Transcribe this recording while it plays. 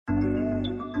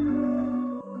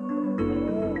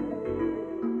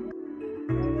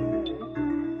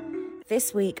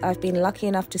This week, I've been lucky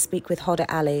enough to speak with Hoda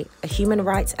Ali, a human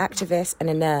rights activist and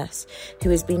a nurse who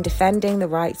has been defending the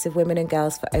rights of women and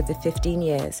girls for over 15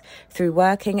 years through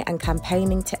working and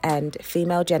campaigning to end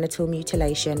female genital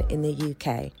mutilation in the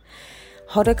UK.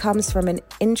 Hoda comes from an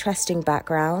interesting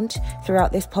background.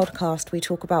 Throughout this podcast, we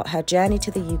talk about her journey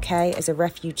to the UK as a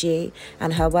refugee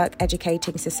and her work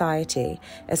educating society,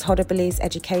 as Hoda believes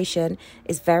education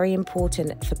is very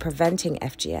important for preventing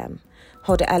FGM.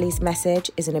 Hoda Ali's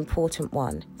message is an important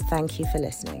one. Thank you for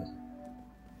listening.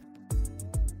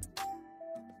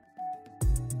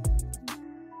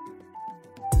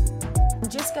 I'm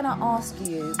just going to ask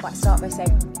you, start by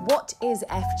saying, what is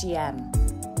FGM?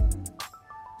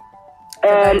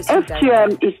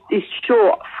 FGM is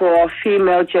short for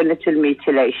female genital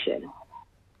mutilation.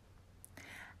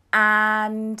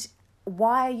 And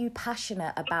why are you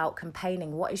passionate about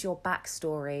campaigning? What is your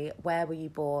backstory? Where were you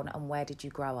born and where did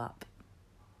you grow up?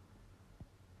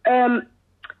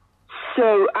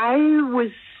 So I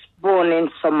was born in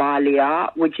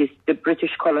Somalia, which is the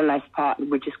British colonized part,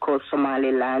 which is called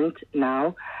Somaliland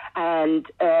now. And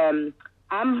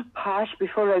I'm passionate,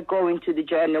 before I go into the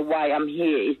journey why I'm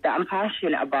here, is that I'm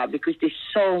passionate about because there's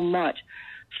so much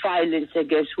violence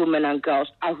against women and girls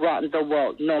around the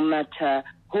world, no matter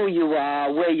who you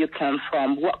are, where you come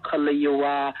from, what color you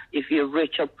are, if you're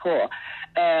rich or poor.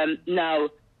 Now,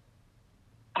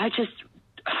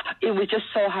 it was just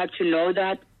so hard to know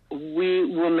that we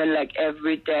women, like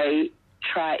every day,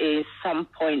 try at some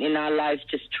point in our lives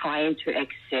just trying to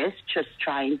exist, just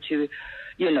trying to,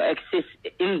 exist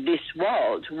in this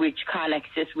world, which can't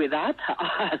exist without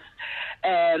us.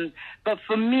 But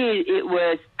for me, it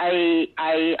was,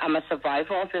 I am a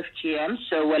survivor of FGM.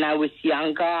 So when I was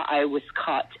younger, I was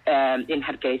cut in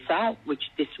Hargeisa, which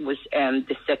this was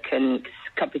the second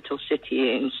capital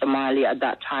city in Somalia at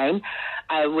that time.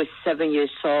 I was 7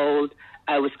 years old.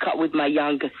 I was cut with my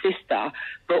younger sister.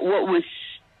 But what was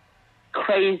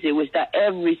crazy was that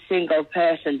every single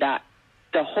person that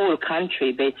the whole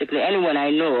country, basically, anyone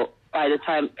I know, by the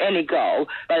time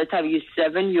you're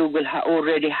 7, you will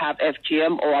already have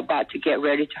FGM or about to get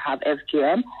ready to have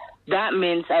FGM. That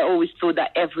means I always thought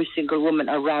that every single woman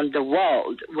around the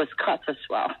world was cut as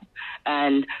well.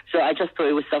 And so I just thought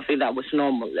it was something that was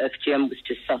normal. FGM was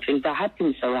just something that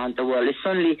happens around the world. It's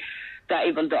only that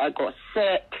even though I got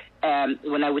sick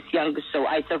when I was younger, so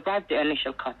I survived the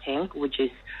initial cutting, which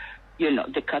is,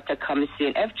 the cutter comes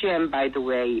in. FGM, by the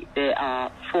way, there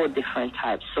are 4 different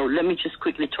types. So let me just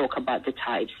quickly talk about the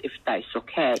types, if that's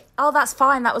okay. Oh, that's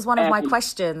fine. That was one of my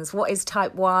questions. What is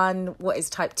type 1? What is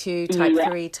type 2, type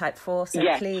 3, type 4?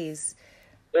 So please.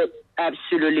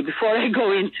 Absolutely. Before I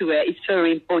go into it, it's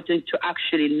very important to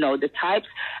actually know the types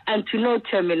and to know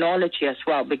terminology as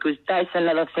well, because that's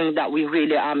another thing that we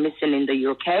really are missing in the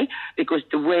UK, because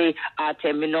the way our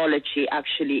terminology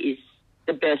actually is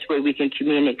the best way we can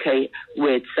communicate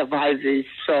with survivors.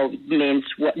 So means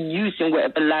using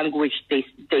whatever language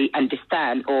they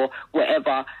understand or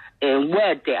whatever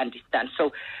word they understand.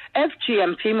 So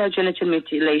FGM, female genital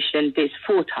mutilation, there's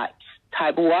 4 types.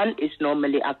 Type 1 is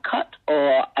normally a cut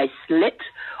or a slit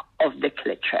of the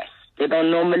clitoris. They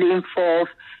don't normally involve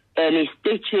any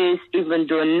stitches, even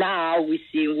though now we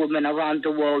see women around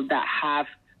the world that have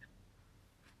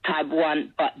type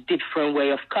 1 but different way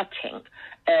of cutting.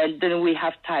 And then we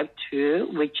have type 2,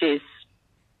 which is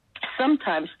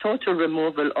sometimes total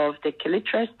removal of the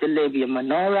clitoris, the labia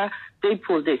minora. They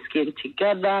pull the skin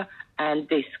together and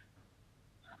they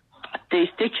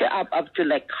stitch it up to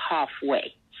like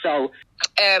halfway. So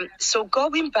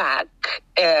going back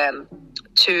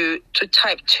to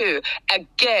type 2,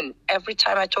 again, every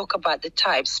time I talk about the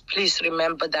types, please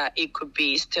remember that it could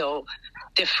be still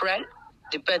different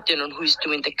depending on who's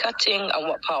doing the cutting and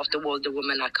what part of the world the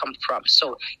women are come from.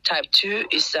 So type 2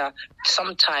 is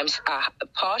sometimes a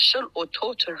partial or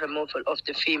total removal of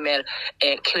the female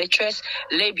clitoris,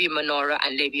 labia minora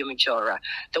and labia majora.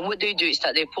 Then what they do is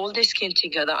that they pull the skin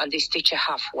together and they stitch it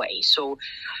halfway. So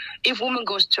if woman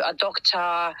goes to a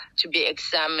doctor to be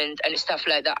examined and stuff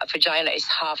like that, a vagina is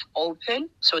half open,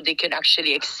 so they can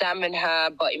actually examine her,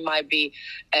 but it might be,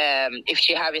 if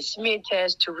she has a smear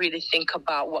test, to really think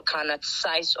about what kind of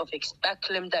size of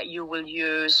speculum that you will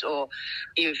use, or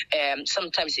if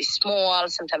sometimes it's small,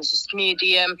 sometimes it's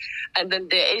medium. And then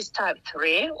there is type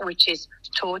 3, which is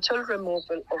total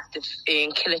removal of the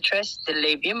clitoris, the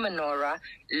labia minora,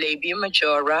 labia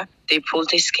majora. They pull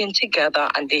the skin together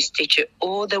and they stitch it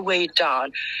all the way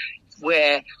down,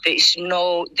 where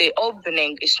the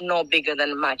opening is no bigger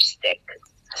than a matchstick.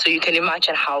 So you can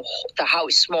imagine how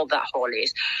small that hole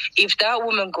is. If that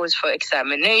woman goes for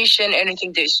examination,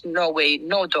 anything, there's no way,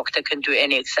 no doctor can do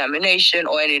any examination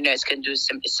or any nurse can do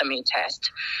some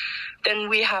test. Then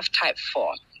we have type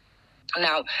 4.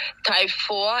 Now, type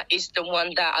 4 is the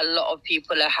one that a lot of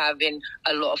people are having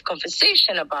a lot of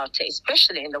conversation about it,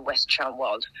 especially in the Western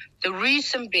world. The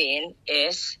reason being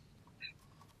is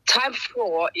type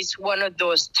 4 is one of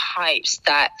those types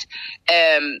that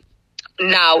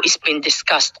now it's been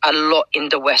discussed a lot in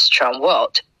the Western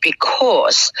world,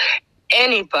 because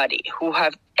anybody who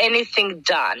have anything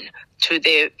done to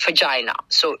their vagina,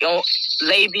 so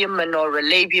labia minora,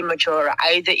 labia majora,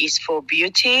 either is for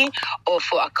beauty or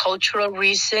for cultural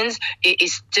reasons, it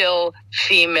is still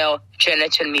female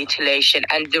genital mutilation.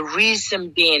 And the reason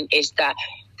being is that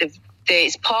there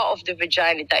is part of the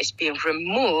vagina that is being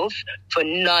removed for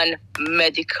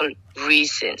non-medical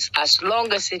reasons. As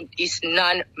long as it is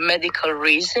non-medical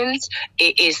reasons,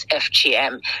 it is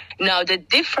FGM. Now, the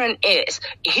difference is,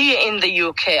 here in the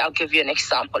UK, I'll give you an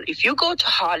example. If you go to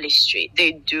Harley Street,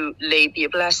 they do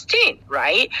labiaplasty,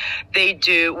 right? They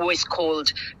do what's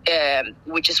called,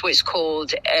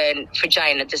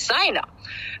 vagina designer.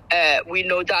 We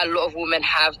know that a lot of women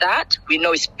have that. We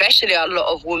know especially a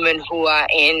lot of women who are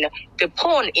in the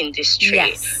porn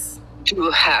industry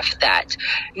do have that.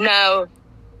 Now,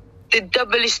 the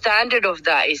double standard of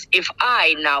that is, if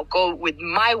I now go with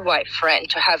my white friend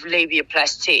to have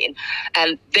labiaplasty,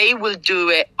 and they will do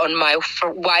it on my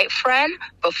white friend,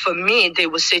 but for me, they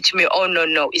will say to me, oh,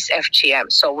 no, it's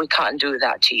FGM, so we can't do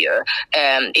that to you.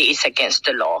 It is against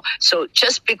the law. So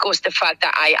just because the fact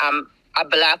that I am a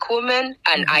Black woman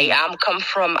and I am come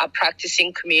from a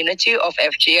practicing community of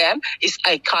FGM, is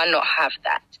I cannot have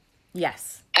that.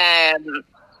 Yes.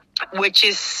 Which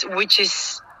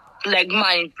is like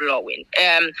mind blowing.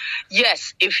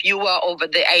 Yes, if you are over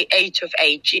the age of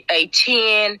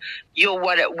 18, you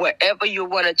want whatever you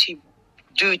wanted to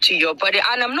do to your body.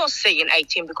 And I'm not saying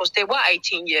 18, because there were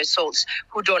 18 years olds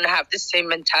who don't have the same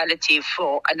mentality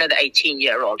for another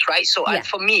 18-year-old, right? So and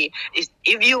for me, is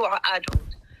if you are adult,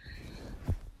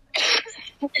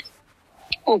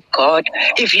 oh God,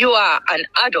 if you are an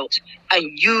adult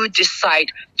and you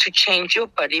decide to change your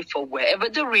body for whatever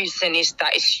the reason is,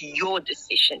 that is your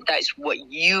decision. That is what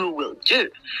you will do.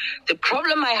 The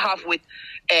problem I have with,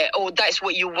 or that is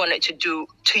what you wanted to do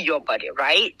to your body,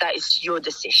 right? That is your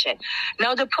decision.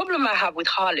 Now, the problem I have with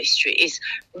Harley Street is,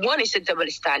 one, is a double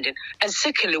standard. And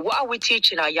secondly, what are we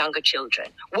teaching our younger children?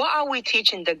 What are we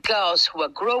teaching the girls who are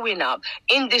growing up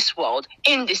in this world,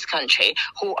 in this country,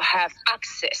 who have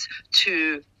access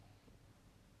to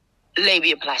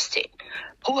labiaplasty,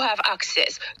 who have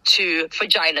access to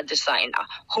vagina designer,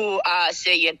 who are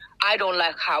saying, I don't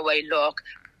like how I look,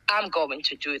 I'm going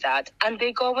to do that, and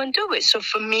they go and do it. So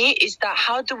for me, is that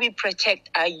how do we protect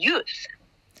our youth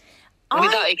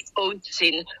without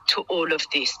exposing to all of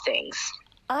these things?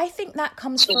 I think that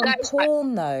comes from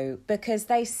porn, though, because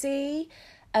they see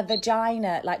a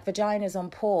vagina, like vaginas on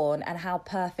porn, and how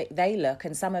perfect they look.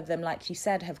 And some of them, like you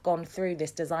said, have gone through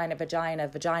this designer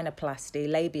vaginoplasty,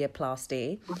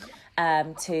 labiaplasty,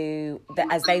 to,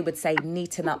 as they would say,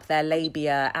 neaten up their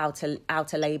labia,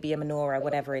 outer labia minora,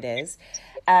 whatever it is.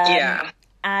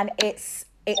 And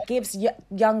it gives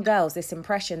young girls this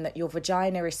impression that your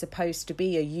vagina is supposed to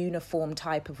be a uniform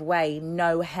type of way,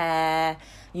 no hair,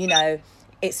 you know,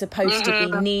 it's supposed to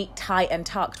be neat, tight and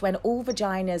tucked, when all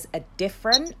vaginas are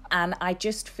different. And I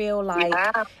just feel like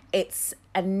it's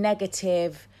a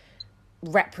negative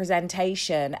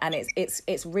representation, and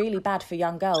it's really bad for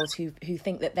young girls who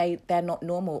think that they're not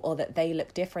normal or that they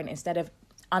look different. Instead of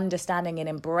understanding and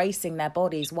embracing their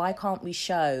bodies, why can't we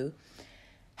show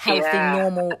healthy,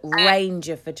 normal range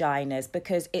of vaginas?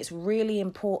 Because it's really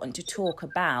important to talk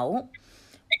about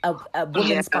a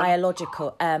woman's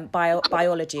biological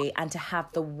biology, and to have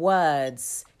the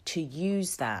words to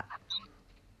use that.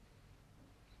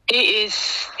 It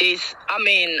is. I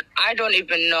mean, I don't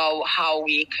even know how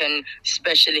we can,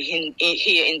 especially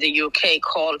here in the UK,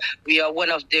 we are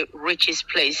one of the richest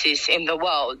places in the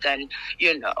world, and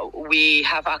you know we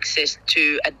have access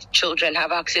to children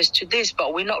have access to this,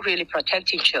 but we're not really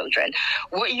protecting children.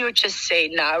 What you just say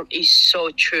now is so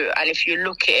true, and if you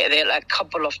look at it, there are like a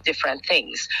couple of different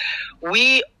things.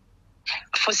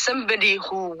 For somebody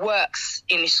who works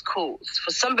in schools,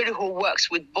 for somebody who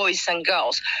works with boys and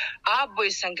girls, our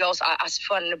boys and girls are as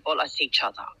vulnerable as each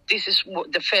other. This is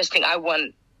the first thing I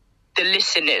want the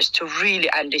listeners to really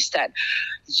understand.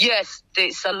 Yes,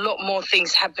 there's a lot more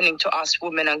things happening to us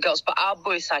women and girls, but our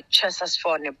boys are just as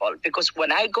vulnerable, because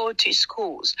when I go to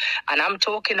schools and I'm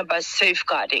talking about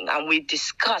safeguarding and we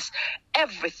discuss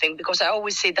everything, because I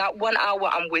always say that 1 hour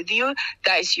I'm with you,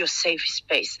 that is your safe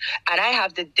space. And I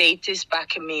have the data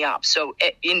backing me up. So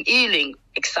in Ealing,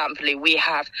 example, we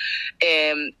have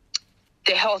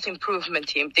the health improvement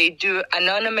team. They do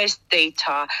anonymous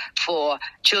data for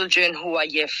children who are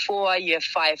year 4, year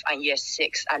 5, and year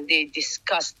 6. And they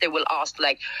will ask,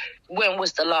 like, when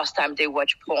was the last time they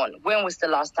watched porn? When was the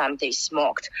last time they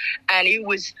smoked? And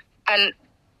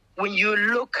when you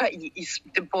look at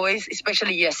the boys,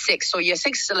 especially year 6, so year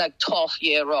 6 is like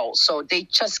 12-year-old. So they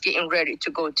just getting ready to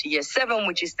go to year 7,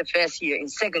 which is the first year in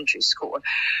secondary school.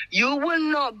 You will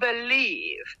not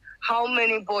believe how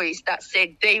many boys that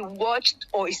said they watched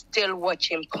or is still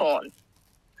watching porn.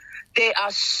 They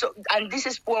are so, and this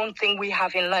is one thing we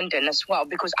have in London as well,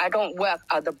 because I don't work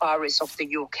at the boroughs of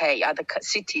the UK, at the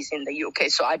cities in the UK,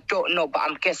 so I don't know, but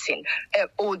I'm guessing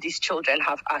all these children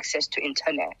have access to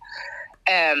internet.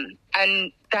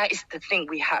 And that is the thing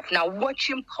we have. Now,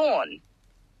 watching porn,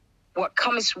 what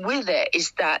comes with it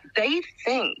is that they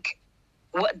think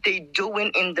what they're doing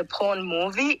in the porn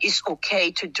movie is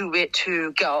okay to do it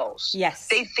to girls. Yes.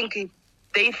 They think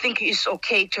it's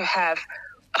okay to have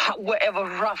whatever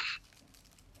rough,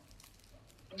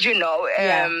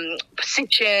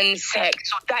 position, sex.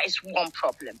 So that is one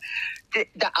problem.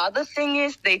 The other thing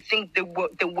is they think the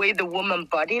way the woman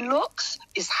body looks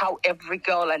is how every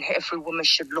girl and every woman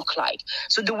should look like.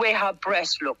 So the way her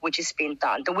breasts look, which is being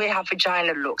done, the way her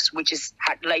vagina looks, which is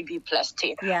had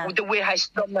labiaplasty, the way her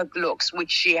stomach looks,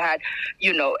 which she had,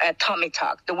 a tummy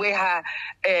tuck, the way her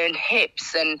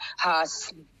hips and her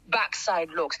backside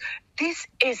looks. This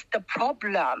is the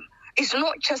problem. It's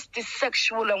not just the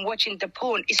sexual and watching the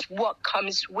porn, it's what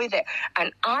comes with it.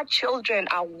 And our children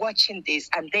are watching this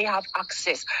and they have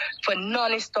access for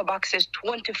non-stop access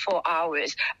 24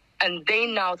 hours. And they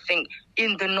now think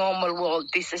in the normal world,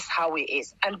 this is how it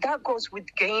is. And that goes with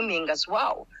gaming as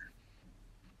well.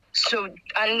 So,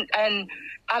 and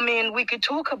I mean, we could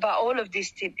talk about all of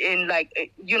this in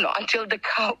until the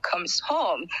cow comes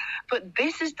home. But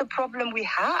this is the problem we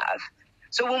have.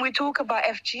 So when we talk about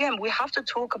FGM, we have to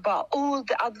talk about all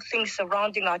the other things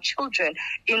surrounding our children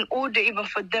in order even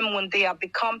for them when they are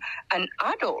become an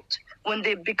adult, when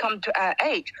they become to our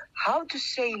age, how to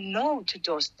say no to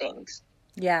those things.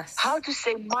 Yes. How to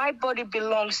say my body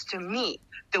belongs to me.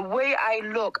 The way I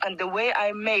look and the way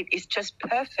I'm made is just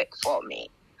perfect for me.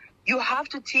 You have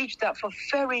to teach that from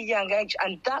very young age,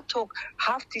 and that talk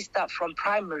have to start from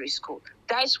primary school.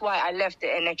 That is why I left the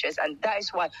NHS, and that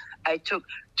is why I took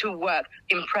to work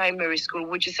in primary school,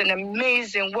 which is an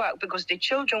amazing work, because the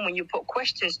children, when you put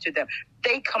questions to them,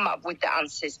 they come up with the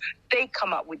answers. They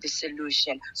come up with the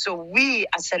solution. So we,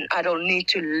 as an adult, need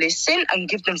to listen and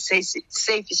give them safe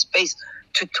space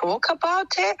to talk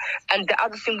about it. And the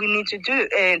other thing we need to do,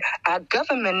 and our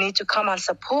government need to come and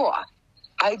support.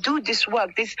 I do this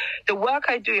work. The work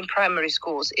I do in primary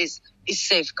schools is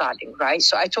safeguarding, right?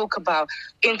 So I talk about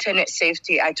internet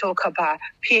safety. I talk about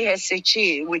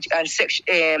PSHE, which and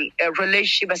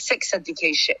relationship and sex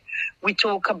education. We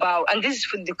talk about, and this is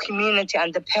for the community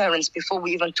and the parents before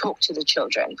we even talk to the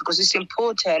children, because it's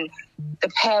important the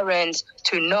parents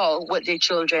to know what their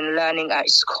children are learning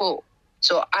at school.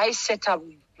 So I set up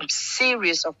a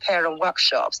series of parent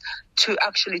workshops to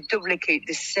actually duplicate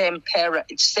the same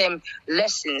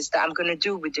lessons that I'm going to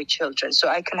do with the children, so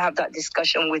I can have that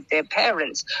discussion with their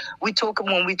parents. When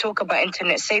we talk about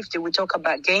internet safety, we talk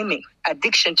about gaming,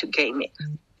 addiction to gaming.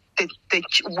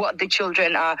 What the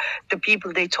children are, the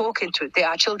people they're talking to. There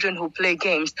are children who play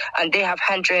games and they have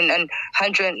hundreds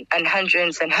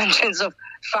of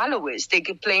followers. They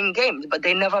keep playing games, but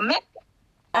they never met.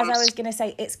 As I was going to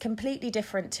say, it's completely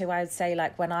different to, I would say,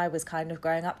 like when I was kind of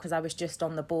growing up, because I was just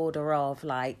on the border of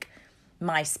like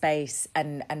MySpace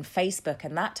and Facebook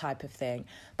and that type of thing.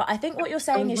 But I think what you're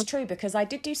saying is true, because I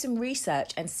did do some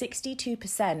research and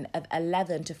 62% of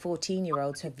 11 to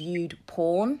 14-year-olds have viewed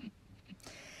porn.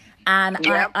 And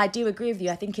I do agree with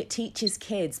you. I think it teaches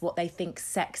kids what they think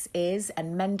sex is,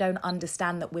 and men don't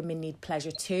understand that women need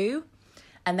pleasure too.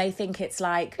 And they think it's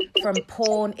like from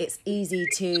porn, it's easy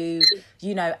to,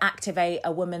 activate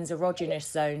a woman's erogenous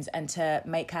zones and to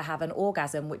make her have an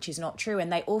orgasm, which is not true.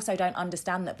 And they also don't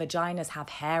understand that vaginas have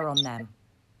hair on them.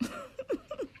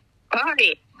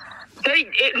 Right.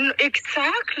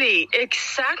 Exactly.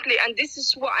 And this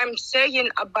is what I'm saying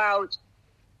about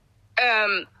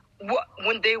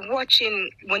when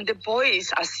the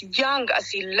boys as young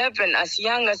as 11, as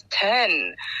young as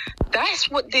 10, that's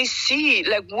what they see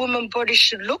like woman body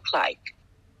should look like.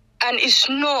 And it's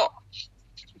not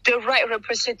the right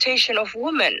representation of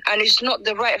women, and it's not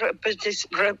the right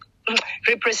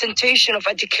representation of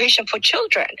education for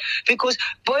children, because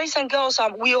boys and girls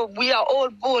we are all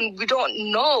born, we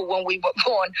don't know when we were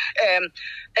born,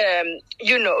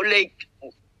 like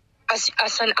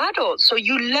as an adult. So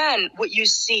you learn what you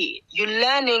see. You're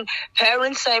learning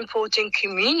parents are important,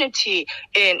 community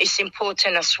is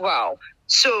important as well.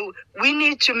 So we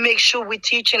need to make sure we're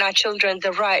teaching our children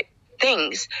the right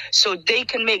things so they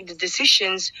can make the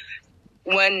decisions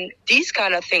when these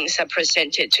kind of things are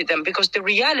presented to them, because the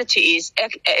reality is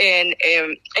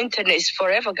internet is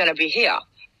forever going to be here.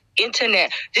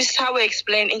 Internet, this is how I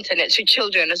explain internet to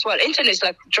children as well. Internet is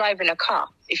like driving a car.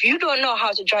 If you don't know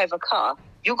how to drive a car,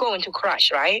 you're going to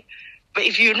crash, right? But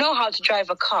if you know how to drive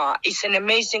a car, it's an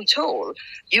amazing tool.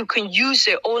 You can use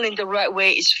it all in the right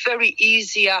way. It's very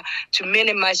easier to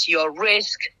minimize your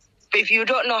risk. But if you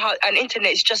don't know how, and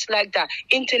internet is just like that.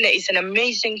 Internet is an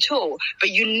amazing tool, but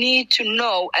you need to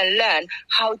know and learn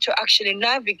how to actually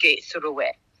navigate through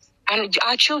it. And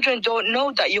our children don't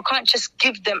know that. You can't just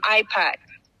give them iPad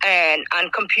and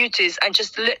computers and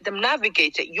just let them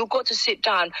navigate it. You got to sit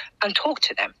down and talk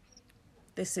to them.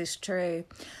 This is true.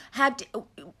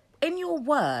 In your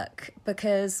work,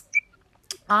 because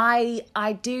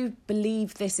I do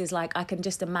believe this is like, I can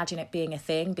just imagine it being a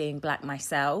thing, being Black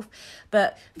myself.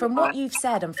 But from what you've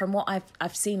said and from what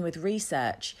I've seen with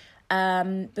research,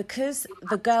 because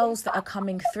the girls that are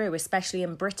coming through, especially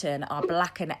in Britain, are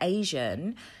Black and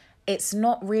Asian, it's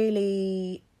not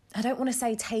really, I don't want to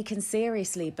say taken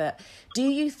seriously, but do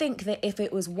you think that if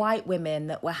it was white women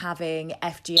that were having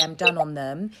FGM done on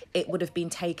them, it would have been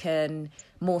taken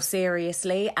more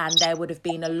seriously and there would have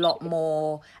been a lot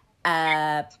more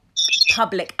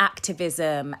public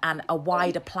activism and a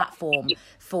wider platform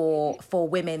for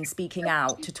women speaking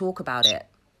out to talk about it?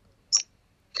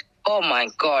 Oh my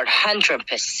God,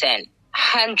 100%.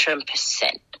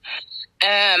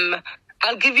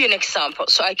 I'll give you an example.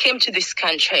 So I came to this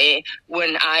country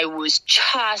when I was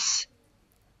just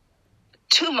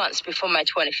 2 months before my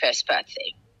 21st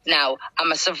birthday. Now,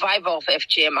 I'm a survivor of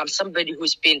FGM. I'm somebody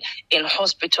who's been in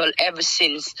hospital ever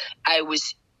since I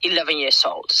was 11 years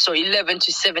old. So 11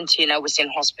 to 17, I was in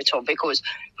hospital because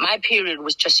my period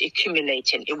was just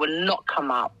accumulating. It would not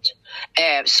come out.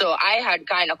 So I had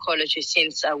gynecology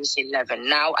since I was 11.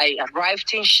 Now I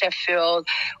arrived in Sheffield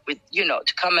with,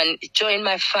 to come and join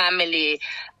my family.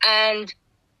 And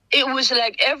it was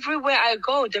like everywhere I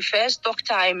go, the first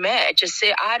doctor I met just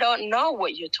say, I don't know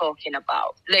what you're talking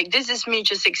about. Like, this is me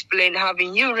just explain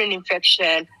having urine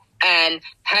infection and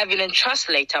having a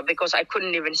translator because I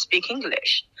couldn't even speak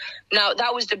English. Now,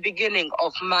 that was the beginning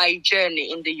of my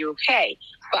journey in the UK.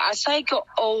 But as I got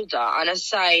older and as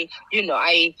I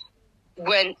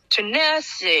went to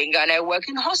nursing and I work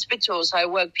in hospitals, I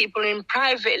work people in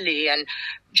privately, and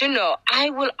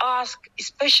I will ask,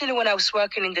 especially when I was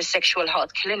working in the sexual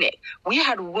health clinic, we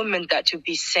had women that to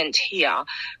be sent here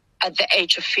at the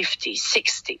age of 50,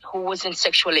 60, who wasn't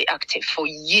sexually active for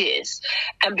years.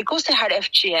 And because they had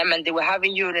FGM and they were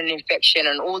having urine infection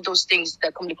and all those things,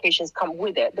 the complications come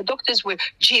with it, the doctors were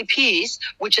GPs,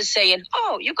 which is saying,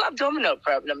 oh, you got abdominal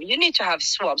problem, you need to have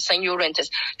swabs and urine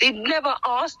tests. They never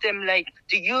asked them, like,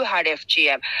 do you have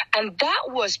FGM? And that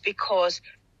was because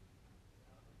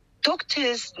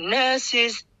doctors,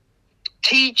 nurses,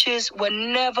 teachers were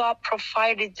never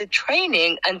provided the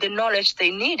training and the knowledge they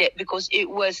needed because it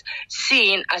was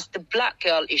seen as the Black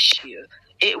girl issue.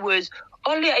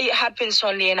 It happens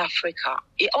only in Africa.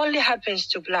 It only happens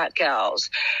to Black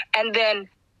girls. And then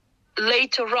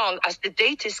later on, as the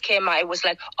data came out, it was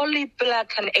like only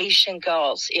Black and Asian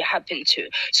girls it happened to.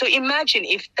 So imagine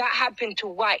if that happened to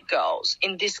white girls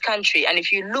in this country. And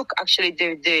if you look, actually,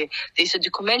 there's a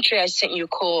documentary I sent you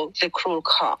called The Cruel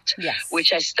Cut, yes,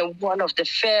 which is one of the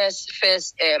first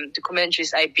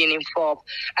documentaries I've been involved,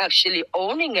 actually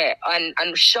owning it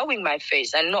and showing my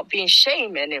face and not being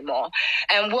shamed anymore.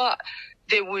 And what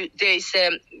there's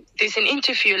an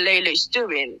interview Layla is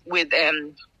doing with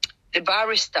the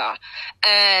barrister,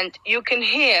 and you can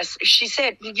hear, she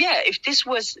said, yeah, if this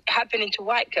was happening to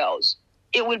white girls,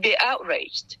 it would be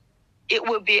outraged. It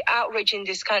would be outrage in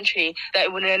this country that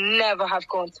it would never have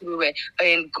gone through it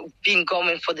and been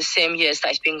going for the same years that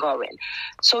it's been going.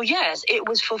 So yes, it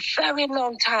was for a very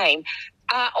long time.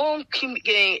 Our own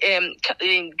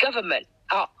government,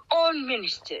 our own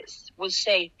ministers will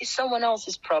say, it's someone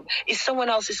else's problem, it's someone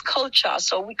else's culture,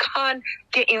 so we can't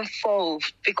get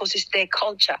involved because it's their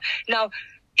culture. Now,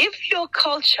 if your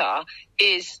culture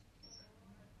is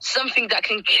something that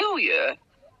can kill you,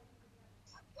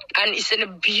 and it's an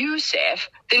abusive,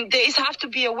 then there have to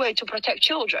be a way to protect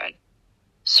children.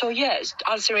 So yes,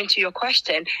 answering to your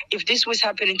question, if this was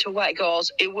happening to white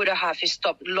girls, it would have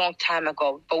stopped a long time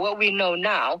ago. But what we know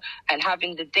now, and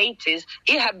having the data, is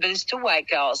it happens to white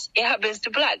girls, it happens to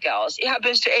black girls, it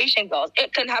happens to Asian girls.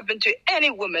 It can happen to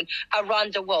any woman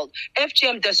around the world.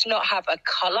 FGM does not have a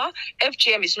color.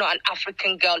 FGM is not an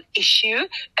African girl issue.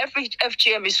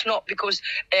 FGM is not because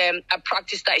a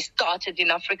practice that started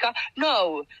in Africa.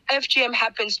 No, FGM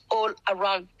happens all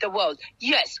around the world.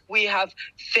 Yes, we have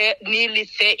nearly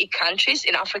 30 countries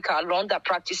in Africa alone that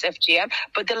practice FGM.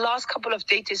 But the last couple of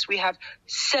data, we have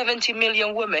 70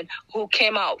 million women who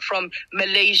came out from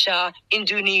Malaysia,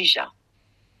 Indonesia.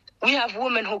 We have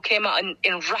women who came out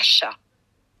in Russia.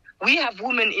 We have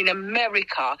women in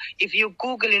America. If you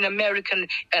Google in American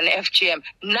and FGM,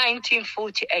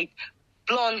 1948,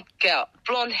 blonde girl,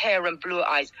 blonde hair and blue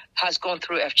eyes, has gone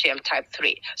through FGM type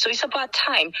 3. So it's about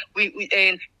time we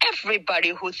and everybody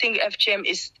who think FGM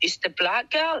is the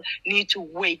black girl need to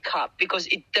wake up, because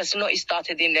it does not. It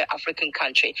started in the African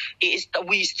country.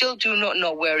 We still do not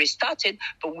know where it started,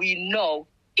 but we know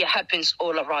it happens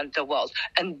all around the world.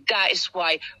 And that is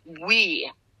why we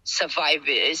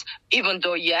survivors, even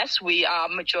though yes,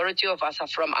 majority of us are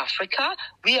from Africa,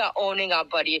 we are owning our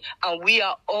body and we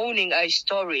are owning our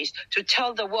stories to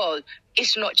tell the world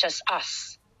it's not just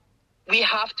us. We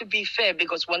have to be fair,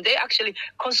 because when they actually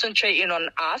concentrating on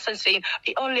us and saying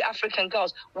only African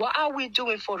girls, what are we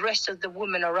doing for the rest of the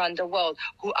women around the world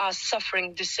who are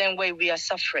suffering the same way we are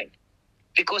suffering?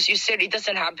 Because you said it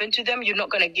doesn't happen to them, you're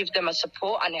not going to give them a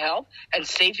support and help and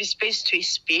safe space to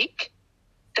speak.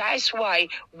 That's why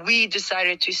we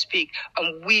decided to speak,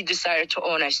 and we decided to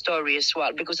own our story as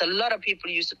well. Because a lot of people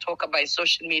used to talk about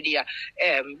social media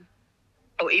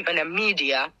or even a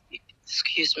media.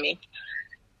 Excuse me.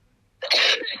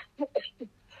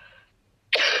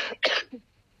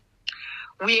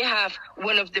 We have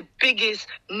one of the biggest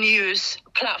news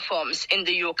platforms in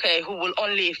the UK who will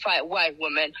only fight white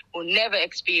women who never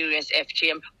experience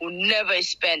FGM, who never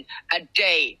spend a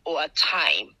day or a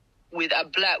time with a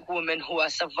black woman who are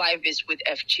survivors with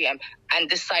FGM, and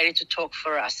decided to talk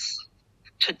for us,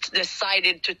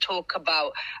 decided to talk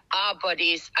about our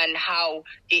bodies and how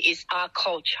it is our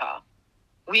culture.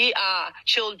 We are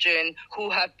children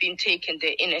who have been taken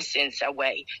their innocence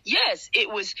away. Yes,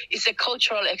 it's a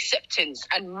cultural acceptance,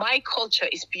 and my culture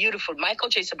is beautiful. My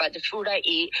culture is about the food I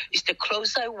eat, it's the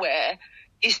clothes I wear,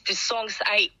 it's the songs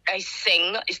I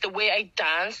sing, it's the way I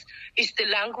dance, it's the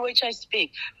language I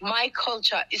speak. My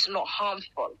culture is not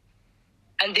harmful.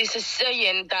 And there's a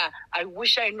saying that I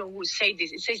wish I know who say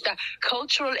this. It says that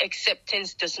cultural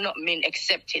acceptance does not mean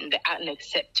accepting the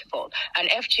unacceptable. And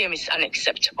FGM is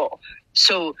unacceptable.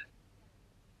 So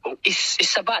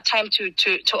it's about time to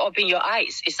open your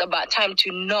eyes. It's about time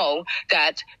to know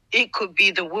that it could be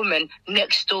the woman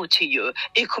next door to you.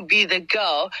 It could be the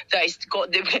girl that has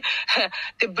got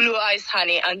the blue eyes,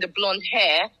 honey, and the blonde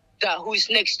hair, who's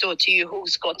next door to you,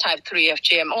 who's got type 3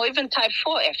 FGM or even type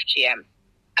 4 FGM,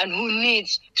 and who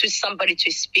needs somebody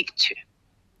to speak to.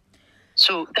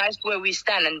 So that's where we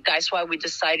stand, and that's why we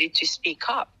decided to speak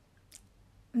up.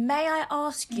 May I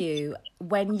ask you,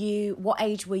 what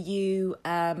age were you,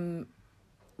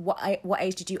 what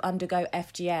age did you undergo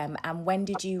FGM, and when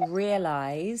did you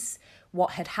realise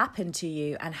what had happened to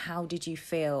you, and how did you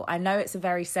feel? I know it's a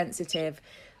very sensitive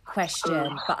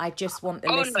question, but I just want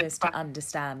the listeners to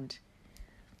understand.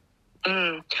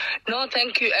 No,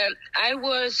 thank you. I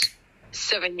was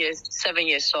 7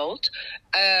 years old.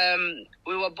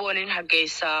 We were born in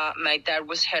Hargeisa. My dad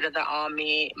was head of the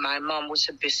army. My mom was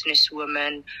a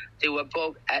businesswoman. They were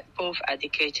both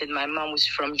educated. My mom was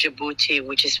from Djibouti,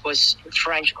 which was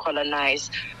French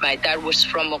colonized. My dad was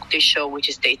from Mogadishu, which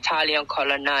is the Italian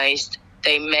colonized.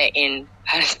 They met in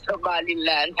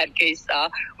Somaliland,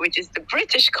 Hargeisa, which is the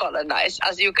British colonized.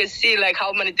 As you can see, like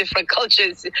how many different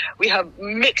cultures we have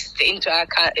mixed into our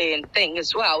thing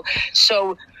as well.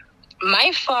 So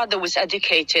my father was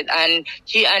educated, and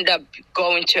he ended up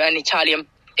going to an Italian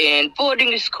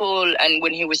boarding school. And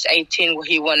when he was 18,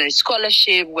 he won a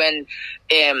scholarship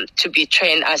to be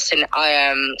trained as an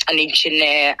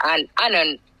engineer and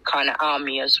an kind of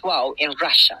army as well in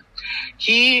Russia.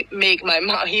 He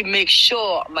makes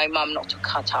sure my mom not to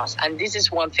cut us. And this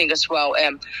is one thing as well.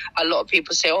 A lot of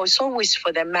people say, it's always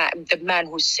for the man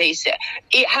who says it.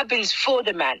 It happens for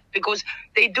the man, because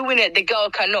they doing it. The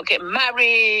girl cannot get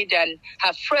married and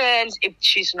have friends if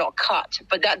she's not cut.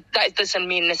 But that doesn't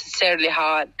mean necessarily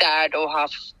her dad or her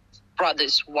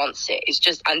brothers wants it. It's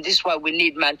just, and this is why we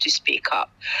need men to speak up.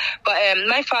 But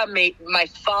my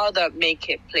father make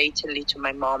it blatantly to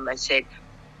my mom and said,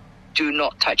 do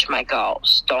not touch my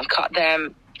girls. Don't cut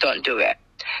them. Don't do it.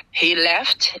 He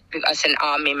left as an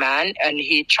army man and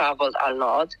he traveled a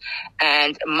lot.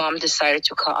 And mom decided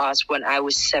to cut us when I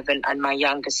was 7 and my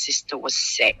younger sister was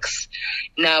 6.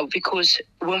 Now, because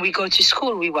when we go to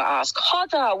school, we were asked,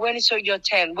 Hoda, when is your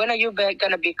turn? When are you going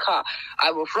to be cut?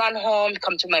 I will run home,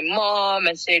 come to my mom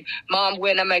and say, Mom,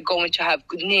 when am I going to have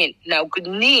gudnin? Now,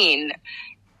 gudnin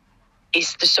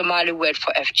is the Somali word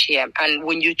for FGM. And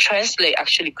when you translate,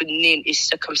 actually, gudnin is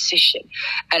circumcision.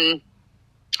 And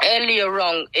earlier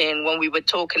on, when we were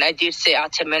talking, I did say our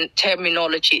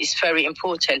terminology is very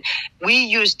important. We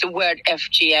use the word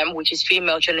FGM, which is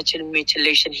female genital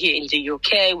mutilation here in the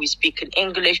UK. We speak in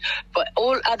English, but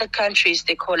all other countries,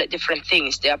 they call it different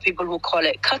things. There are people who call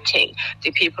it cutting.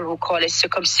 There are people who call it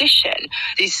circumcision.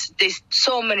 There's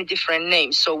so many different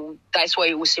names. So that's why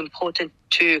it was important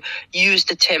to use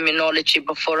the terminology.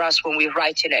 But for us, when we're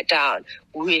writing it down,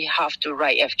 we have to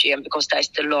write FGM because that's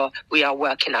the law we are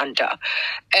working under.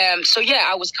 So yeah,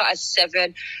 I was cut at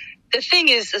 7. The thing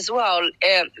is as well,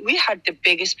 we had the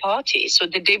biggest party. So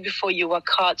the day before you were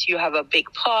cut, you have a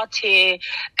big party.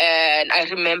 And I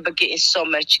remember getting so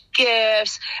much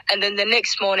gifts. And then the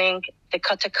next morning, the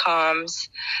cutter comes.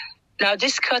 Now,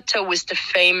 this cutter was the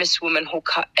famous woman who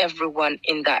cut everyone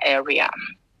in that area.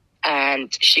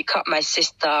 And she cut my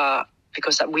sister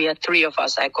because we are 3 of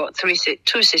us. I got 2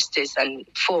 sisters and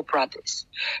 4 brothers.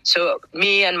 So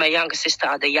me and my younger sister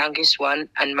are the youngest one,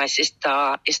 and my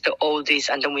sister is the oldest,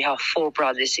 and then we have 4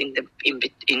 brothers in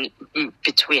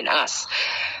between us.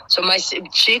 So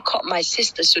she cut my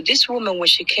sister. So this woman, when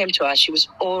she came to us, she was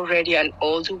already an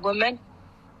older woman.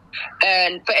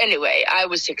 But anyway, I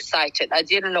was excited. I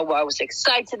didn't know what I was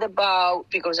excited about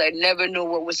because I never knew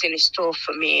what was in store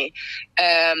for me.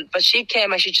 But she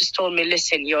came and she just told me,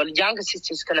 listen, your younger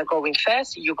sister is going to go in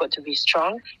first. You got to be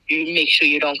strong. You make sure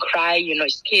you don't cry. You're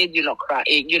not scared. You don't cry.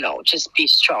 Just be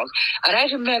strong. And I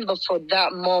remember for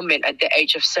that moment at the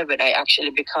age of 7, I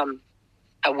actually become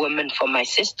a woman for my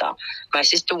sister. My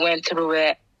sister went through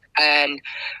it, and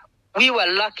we were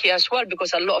lucky as well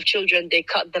because a lot of children, they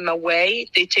cut them away.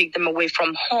 They take them away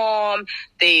from home.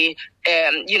 They,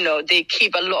 they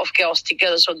keep a lot of girls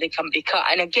together so they can be cut.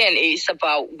 And again, it's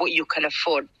about what you can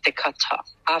afford, the cutter.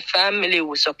 Our family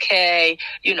was okay.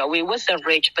 We wasn't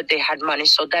rich, but they had money.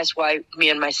 So that's why me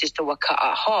and my sister were cut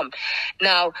at home.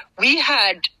 Now,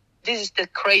 this is the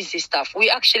crazy stuff.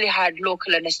 We actually had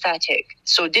local anesthetic.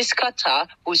 So this cutter,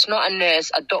 who's not a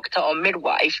nurse, a doctor or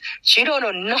midwife, she don't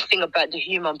know nothing about the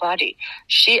human body.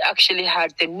 She actually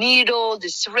had the needle, the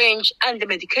syringe, and the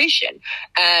medication.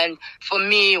 And for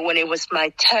me, when it was my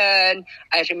turn,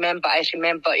 I remember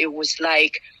it was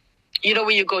like,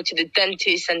 when you go to the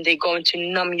dentist and they're going to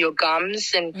numb your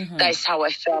gums, and that's how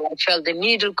I felt. I felt the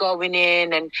needle going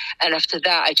in, and after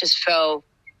that, I just felt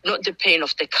not the pain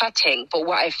of the cutting, but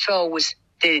what I felt was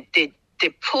the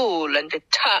pull and the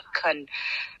tuck, and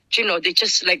they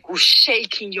just like were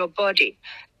shaking your body.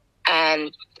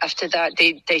 And after that,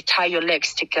 they tie your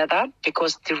legs together,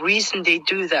 because the reason they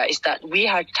do that is that we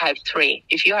had type 3.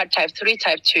 If you had type 3,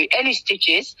 type 2, any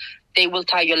stitches, they will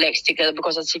tie your legs together,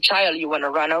 because as a child, you want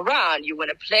to run around, you want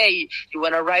to play, you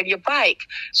want to ride your bike.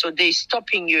 So they're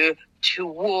stopping you to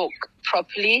walk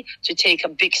properly, to take a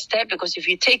big step, because if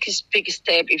you take a big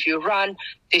step, if you run,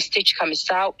 the stitch comes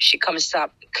out, she comes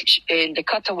up, and the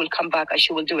cutter will come back and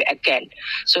she will do it again.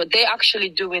 So they're actually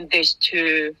doing this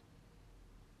to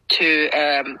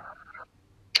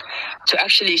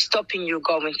actually stopping you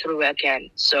going through again.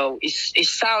 So it's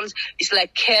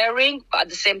like caring, but at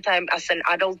the same time, as an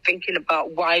adult, thinking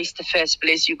about why it's the first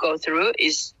place you go through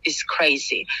is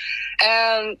crazy.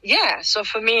 So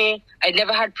for me, I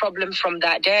never had problem from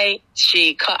that day.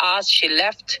 She cut us, she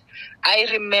left. I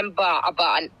remember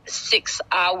about 6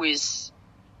 hours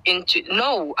 2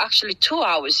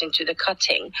 hours into the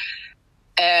cutting,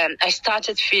 I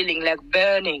started feeling like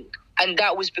burning. And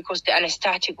that was because the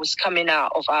anesthetic was coming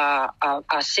out of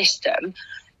our system,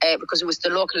 because it was the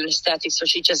local anesthetic. So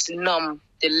she just numbed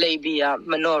the labia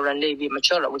minora and labia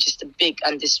majora, which is the big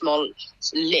and the small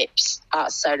lips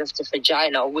outside of the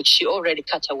vagina, which she already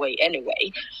cut away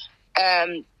anyway.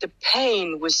 The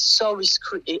pain was so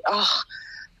excruciating.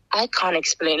 I can't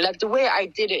explain. Like the way I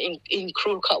did it in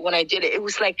cruel cut, when I did it, it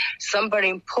was like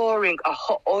somebody pouring a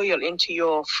hot oil into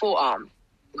your forearm.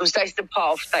 Because that's the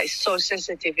part that is so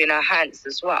sensitive in our hands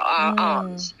as well, our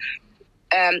arms.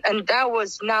 And that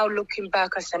was, now looking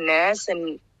back as a nurse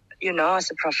and,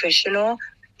 as a professional,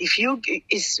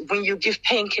 when you give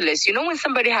painkillers. You know, when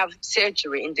somebody have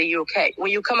surgery in the UK,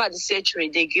 when you come out of the surgery,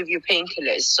 they give you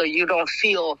painkillers so you don't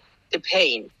feel the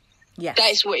pain. Yes.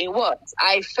 That is what it was.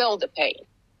 I felt the pain.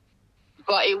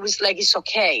 But it was like, it's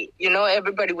okay. You know,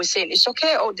 everybody was saying, it's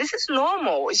okay. Oh, this is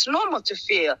normal. It's normal to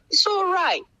feel. It's all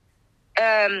right.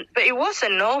 But it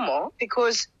wasn't normal,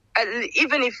 because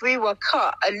even if we were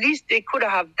cut, at least they could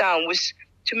have done was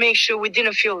to make sure we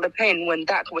didn't feel the pain when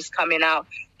that was coming out.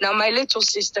 Now, my little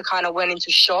sister kind of went into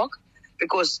shock,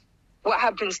 because what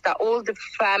happens that all the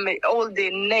family, all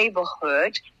the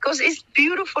neighborhood, because it's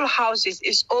beautiful houses,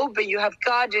 it's open, you have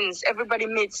gardens, everybody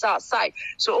meets outside.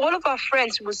 So all of our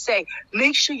friends would say,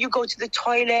 make sure you go to the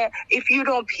toilet. If you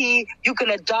don't pee, you're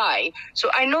going to die.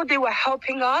 So I know they were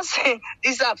helping us.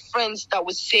 These are friends that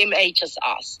were same age as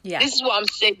us. Yeah. This is what I'm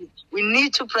saying. We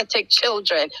need to protect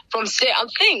children from certain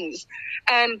things.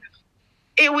 And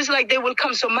it was like they will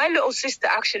come. So my little sister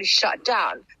actually shut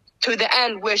down to the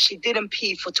end where she didn't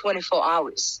pee for 24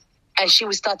 hours. And she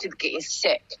started getting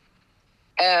sick.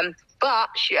 But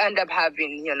she ended up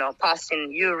having,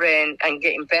 passing urine and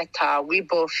getting better. We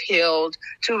both healed.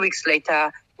 2 weeks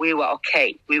later, we were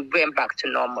okay. We went back to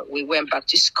normal. We went back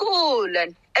to school,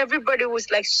 and everybody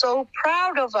was like so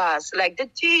proud of us, like the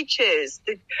teachers,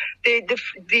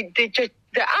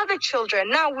 the other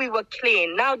children. Now we were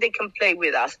clean. Now they can play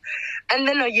with us. And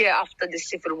then a year after the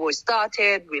civil war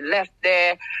started, we left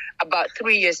there. About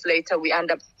 3 years later, we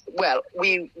end up,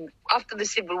 after the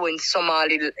civil war in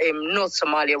Somalia, North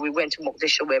Somalia, we went to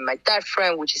Mogadishu where my dad's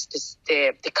friend, which is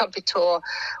the capital.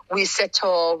 We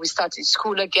settled, we started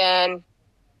school again.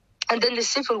 And then the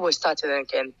civil war started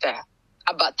again there,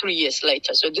 about 3 years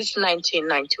later. So this is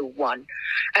 1991.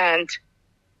 And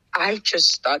I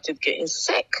just started getting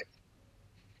sick.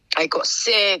 I got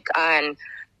sick, and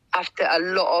after a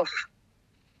lot of,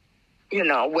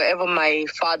 whatever my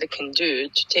father can do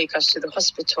to take us to the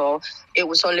hospital, it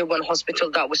was only one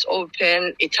hospital that was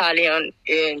open, Italian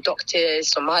doctors,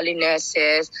 Somali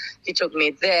nurses. He took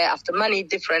me there after many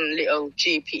different little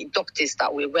GP doctors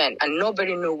that we went, and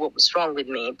nobody knew what was wrong with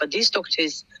me. But these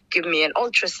doctors give me an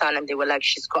ultrasound, and they were like,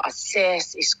 she's got a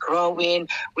cyst, it's growing,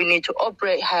 we need to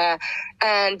operate her.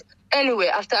 And anyway,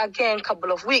 after again a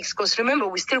couple of weeks, because remember,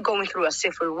 we're still going through a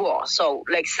civil war. So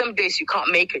like some days you can't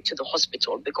make it to the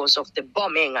hospital because of the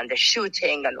bombing and the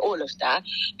shooting and all of that.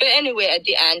 But anyway, at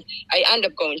the end, I end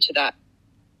up going to that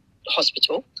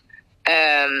hospital.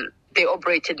 They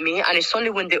operated me, and it's only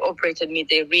when they operated me,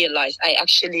 they realized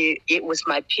it was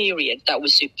my period that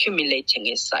was accumulating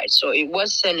inside. So it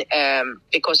wasn't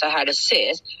because I had a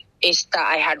cyst. Is that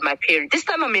I had my period. This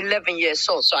time I'm 11 years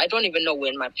old, so I don't even know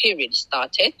when my period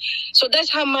started. So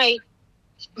that's how my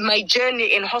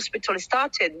journey in hospital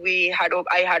started.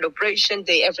 I had operation.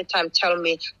 They every time tell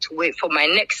me to wait for my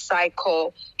next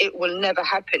cycle. It will never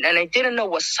happen. And I didn't know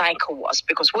what cycle was,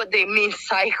 because what they mean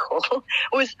cycle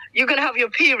was you're going to have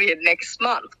your period next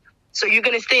month. So you're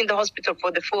going to stay in the hospital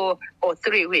for the 4 or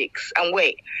 3 weeks and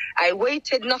wait. I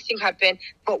waited, nothing happened,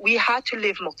 but we had to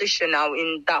leave Mogadishu now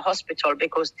in that hospital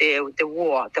because the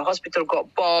war. The hospital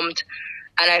got bombed,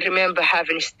 and I remember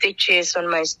having stitches on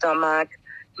my stomach.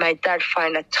 My dad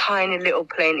found a tiny little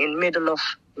plane in middle of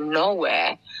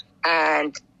nowhere,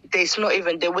 and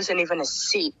there wasn't even a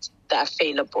seat that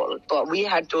available, but we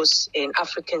had those in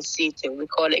African seating. We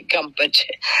call it gumpet.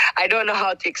 I don't know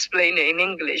how to explain it in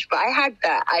English, but I had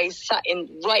that. I sat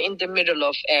right in the middle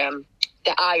of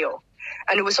the aisle,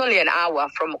 and it was only an hour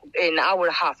and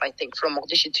a half, I think, from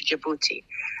Mogadishu to Djibouti.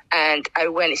 And I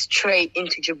went straight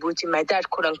into Djibouti. My dad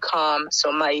couldn't come,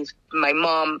 so my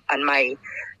mom and my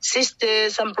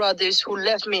sisters and brothers who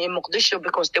left me in Mogadishu,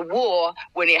 because the war,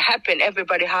 when it happened,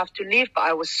 everybody had to leave, but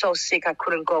I was so sick I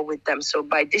couldn't go with them. So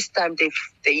by this time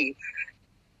they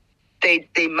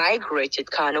migrated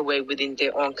kind of way within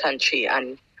their own country,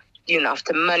 and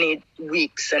after many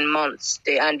weeks and months,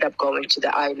 they end up going to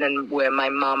the island where my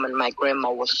mom and my grandma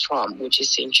was from, which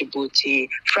is in Djibouti,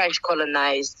 French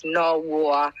colonized, no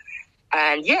war.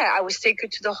 And I was taken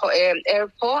to the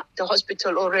airport, the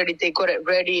hospital already, they got it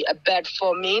ready, a bed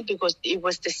for me, because it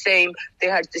was the same, they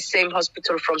had the same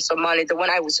hospital from Somalia. The one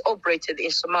I was operated in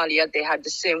Somalia, they had the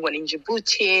same one in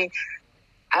Djibouti.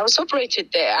 I was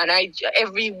operated there, and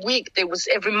every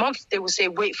month they would say,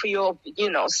 wait for your,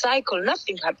 cycle.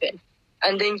 Nothing happened.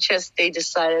 And then they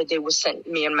decided they would send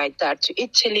me and my dad to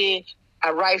Italy.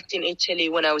 Arrived in Italy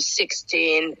when I was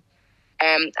 16.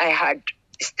 I had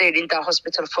stayed in that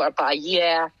hospital for about a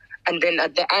year. And then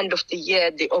at the end of the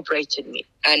year, they operated me.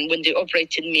 And when they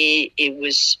operated me, it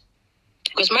was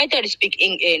because my dad speaks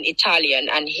in Italian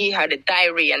and he had a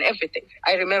diary and everything.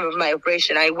 I remember my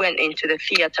operation. I went into the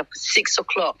theater for 7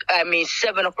 o'clock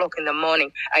in the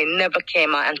morning. I never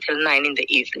came out until 9 in the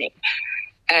evening.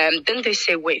 Then they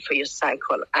say, wait for your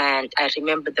cycle. And I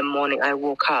remember the morning I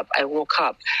woke up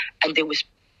and there was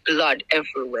blood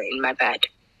everywhere in my bed.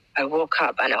 I woke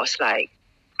up and I was like,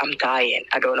 I'm dying.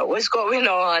 I don't know what's going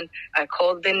on. I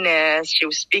called the nurse. She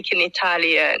was speaking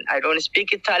Italian. I don't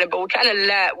speak Italian, but we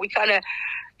kind of,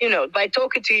 by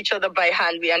talking to each other by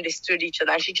hand, we understood each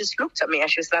other. And she just looked at me and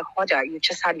she was like, Hoda, you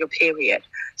just had your period.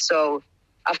 So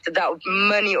after that,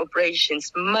 many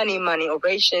operations,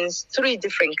 3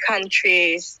 different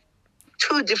countries,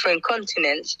 2 different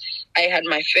continents. I had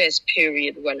my first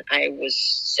period when I was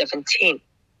 17.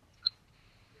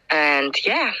 And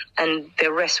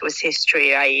the rest was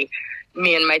history.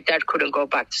 Me and my dad couldn't go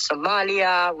back to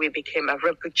Somalia. We became a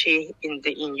refugee in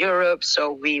Europe,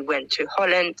 so we went to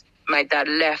Holland. My dad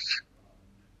left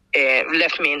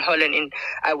me in Holland.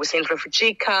 I was in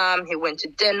refugee camp. He went to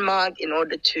Denmark in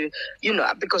order to,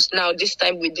 because now this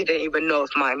time we didn't even know if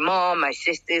my mom, my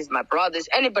sisters, my brothers,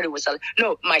 anybody was alive.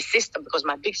 No, my sister, because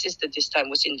my big sister this time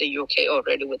was in the UK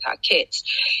already with her kids.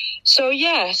 So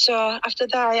after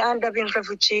that I ended up in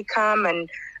refugee camp and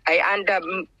I ended up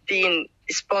being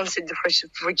sponsored the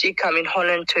refugee camp in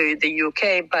Holland to the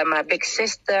UK by my big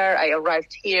sister. I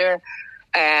arrived here.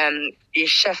 In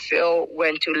Sheffield,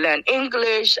 went to learn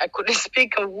English. I couldn't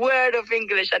speak a word of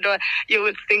English. You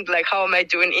would think like, how am I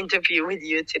doing interview with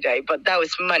you today? But that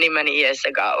was many years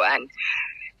ago. And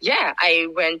I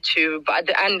went but at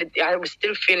the end, I was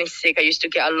still feeling sick. I used to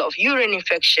get a lot of urine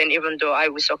infection, even though I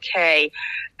was okay.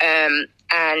 And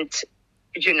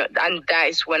that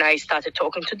is when I started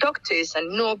talking to doctors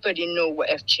and nobody knew what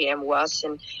FGM was.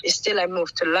 And still I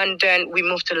moved to London. We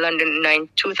moved to London in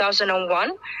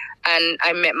 2001. And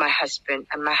I met my husband,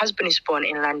 and my husband is born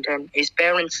in London. His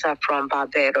parents are from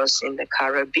Barbados in the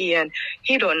Caribbean.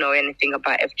 He don't know anything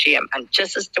about FGM. And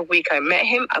just as the week I met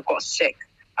him, I got sick.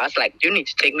 I was like, you need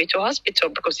to take me to hospital,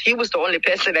 because he was the only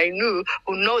person I knew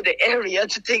who know the area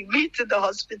to take me to the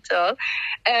hospital.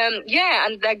 And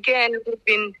again, we've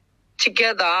been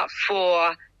together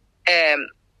for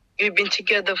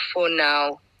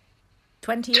now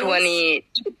 20 years?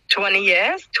 20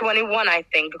 years, 21, I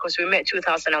think, because we met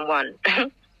 2001.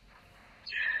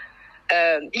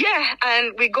 And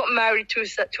we got married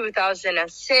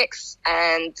 2006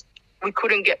 and we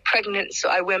couldn't get pregnant. So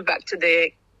I went back to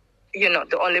the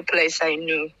only place I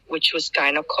knew, which was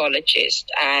gynecologist.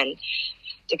 And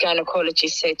the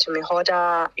gynecologist said to me,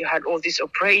 Hoda, you had all these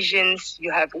operations.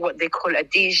 You have what they call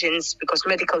adhesions, because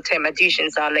medical term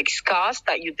adhesions are like scars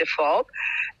that you develop.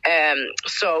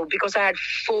 So because I had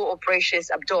 4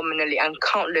 operations abdominally and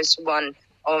countless one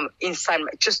inside,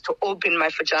 just to open my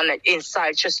vagina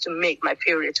inside, just to make my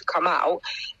period to come out,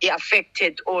 it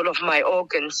affected all of my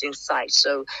organs inside.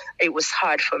 So it was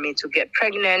hard for me to get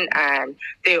pregnant, and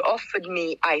they offered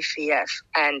me IVF.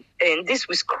 And this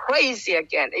was crazy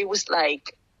again. It was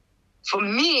like, for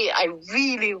me, I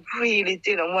really, really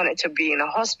didn't want it to be in a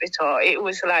hospital. It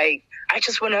was like, I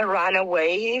just want to run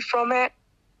away from it,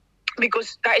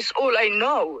 because that is all I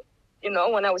know.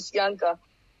 When I was younger,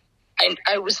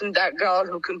 I wasn't that girl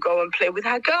who could go and play with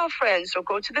her girlfriends or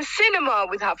go to the cinema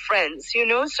with her friends,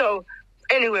 So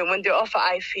anyway, when they offer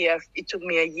IVF, it took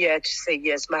me a year to say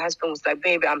yes. My husband was like,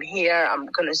 baby, I'm here. I'm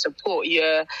going to support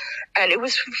you. And it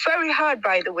was very hard,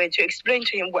 by the way, to explain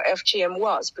to him what FGM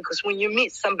was, because when you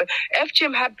meet somebody,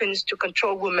 FGM happens to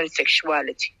control women's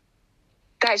sexuality.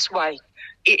 That's why.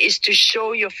 It is to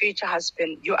show your future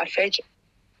husband you're a virgin.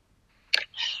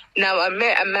 Now, I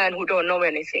met a man who don't know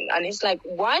anything, and he's like,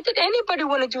 why did anybody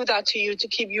want to do that to you to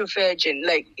keep you virgin?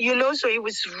 So it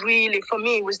was really, for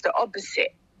me, it was the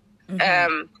opposite.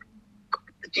 Mm-hmm.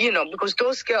 Because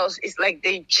those girls, it's like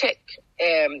they check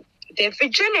their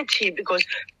virginity, because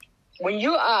when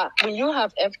you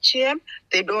have FGM,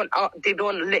 they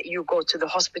don't let you go to the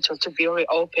hospital to be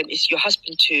reopened. It's your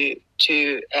husband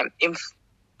to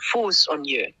enforce on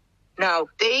you. Now,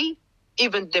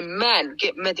 even the men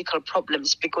get medical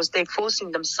problems because they're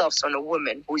forcing themselves on a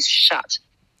woman who is shut,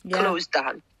 closed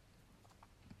down.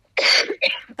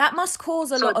 That must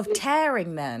cause a lot of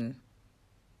tearing then.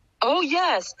 Oh,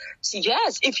 yes.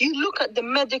 Yes. If you look at the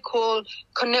medical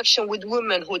connection with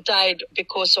women who died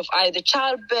because of either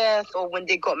childbirth or when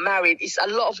they got married, it's a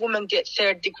lot of women get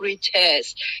 3rd-degree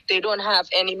tears. They don't have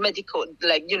any medical,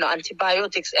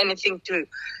 antibiotics, anything to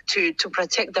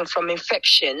protect them from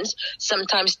infections.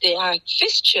 Sometimes they have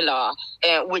fistula,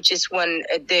 which is when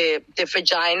the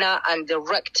vagina and the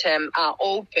rectum are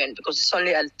open, because it's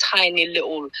only a tiny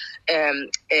little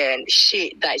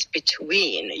sheet that is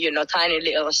between, tiny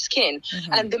little skin.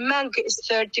 Mm-hmm. And the man gets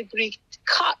 3rd-degree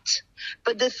cut.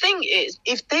 But the thing is,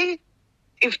 if they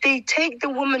take the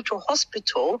woman to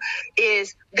hospital,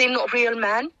 is they're not real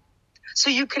men. So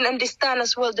you can understand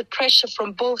as well the pressure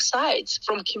from both sides,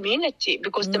 from community,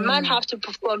 because the man have to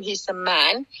perform, he's a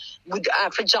man with a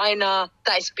vagina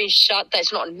that is being shut,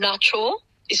 that's not natural,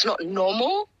 it's not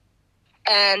normal,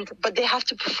 but they have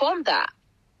to perform that.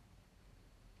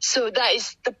 So that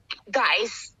is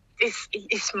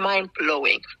mind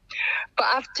blowing. But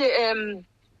after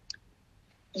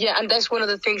and that's one of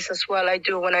the things as well I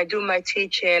do when I do my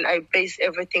teaching. I base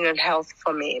everything on health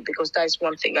for me, because that is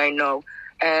one thing I know.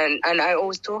 And I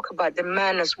always talk about the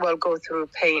man as well go through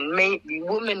pain.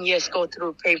 Women, yes, go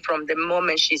through pain from the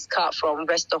moment she's cut from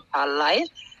rest of her life.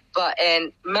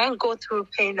 And men go through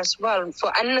pain as well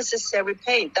for unnecessary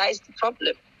pain. That is the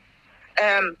problem.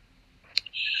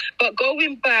 But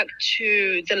going back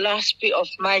to the last bit of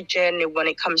my journey when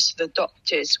it comes to the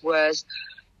doctors was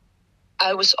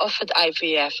I was offered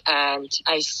IVF, and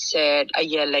I said a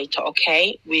year later,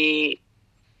 okay,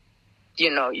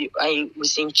 I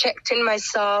was injecting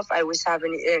myself. I was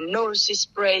having a nose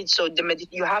spray. So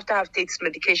you have to have this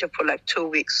medication for like 2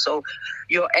 weeks. So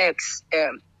your eggs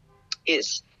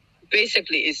is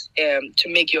to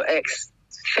make your eggs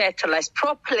fertilize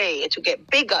properly, to get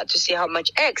bigger, to see how much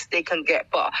eggs they can get.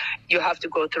 But you have to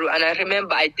go through. And I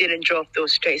remember I didn't drop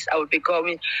those days. I would be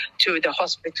going to the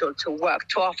hospital to work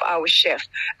 12-hour shift,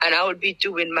 and I would be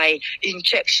doing my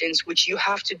injections, which you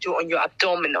have to do on your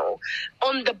abdominal,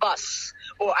 on the bus,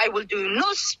 or I will do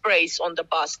nose sprays on the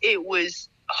bus. It was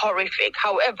horrific.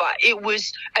 However, it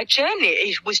was a journey.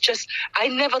 It was just, I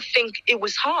never think it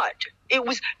was hard. It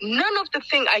was none of the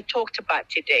thing I talked about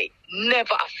today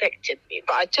never affected me.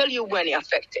 But I tell you when it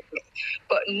affected me.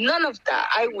 But none of that.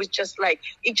 I was just like,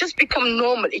 it just become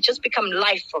normal. It just become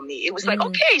life for me. It was like,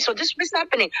 okay, so this was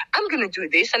happening. I'm going to do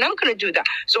this and I'm going to do that.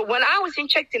 So when I was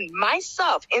injecting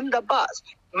myself in the bus,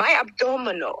 my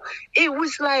abdominal, it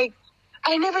was like,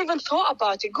 I never even thought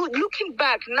about it. Good. Looking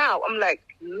back now, I'm like,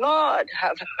 Lord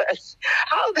have mercy.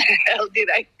 How the hell did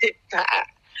I do that?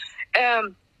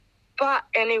 But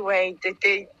anyway, the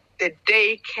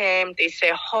day came, they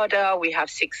say, Hoda, we have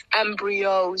 6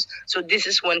 embryos. So this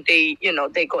is when they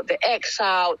got the eggs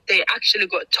out. They actually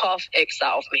got 12 eggs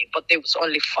out of me, but there was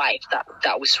only 5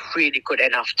 that was really good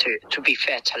enough to be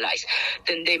fertilized.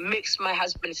 Then they mixed my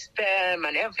husband's sperm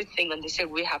and everything, and they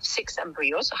said, we have 6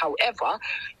 embryos. However,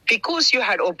 because you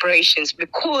had operations,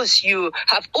 because you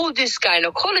have all these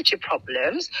gynecology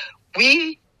problems,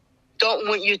 we don't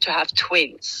want you to have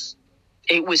twins.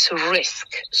 It was a risk.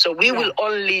 So we will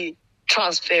only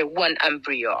transfer 1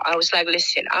 embryo. I was like,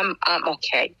 listen, I'm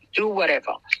okay. Do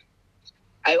whatever.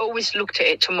 I always looked at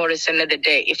it, tomorrow is another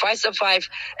day. If I survive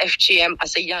FGM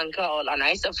as a young girl and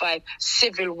I survive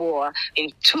civil war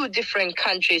in 2 different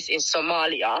countries in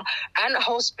Somalia and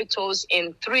hospitals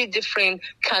in 3 different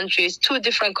countries, 2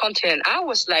 different continents, I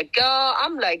was like, girl,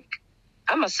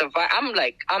 I'm a survivor.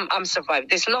 I'm survived.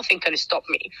 There's nothing can stop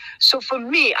me. So for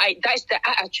me, that's the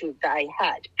attitude that I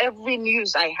had. Every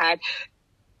news I had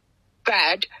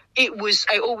bad, I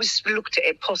always looked at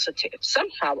it positive.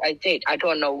 Somehow I did. I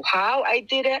don't know how I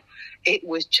did it. It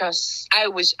was just,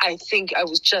 I think I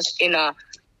was just in a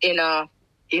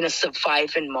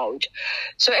surviving mode.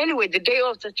 So anyway, the day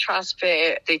of the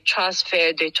transfer,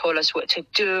 they told us what to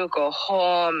do, go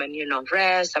home and,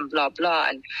 rest and blah, blah.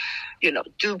 And,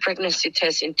 do pregnancy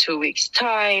test in 2 weeks'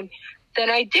 time. Then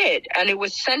I did, and it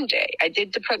was Sunday. I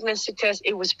did the pregnancy test.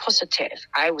 It was positive.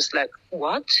 I was like,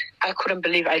 what? I couldn't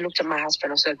believe. I looked at my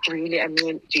husband. I was like, really? I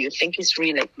mean, do you think it's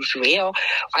really real?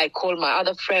 I called my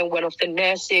other friend, one of the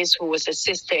nurses who was a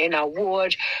sister in our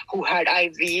ward who had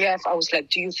IVF. I was like,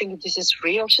 do you think this is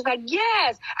real? She's like,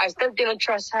 yes. I still didn't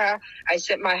trust her. I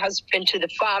sent my husband to the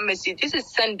pharmacy. This is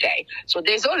Sunday, so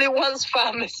there's only one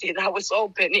pharmacy that was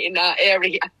open in our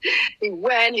area. He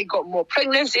went, he got more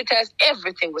pregnancy tests.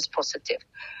 Everything was positive.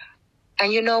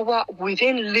 And you know what?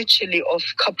 Within literally of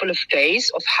a couple of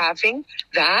days of having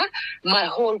that, my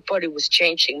whole body was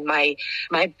changing. My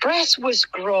breast was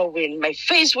growing. My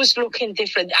face was looking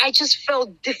different. I just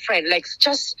felt different.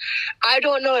 I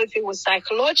don't know if it was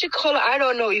psychological. I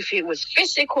don't know if it was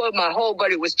physical. My whole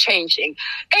body was changing.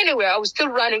 Anyway, I was still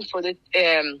running for the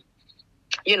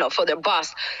for the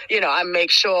bus. I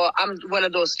make sure I'm one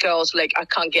of those girls, like, I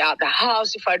can't get out the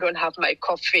house if I don't have my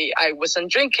coffee. I wasn't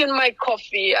drinking my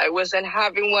coffee. I wasn't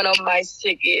having one of my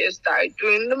ciggies that I do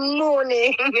in the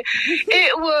morning.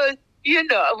 It was you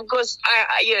know, of course,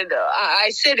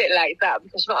 I said it like that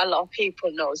because not a lot of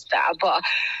people knows that. But,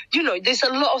 you know, there's a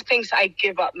lot of things I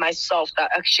give up myself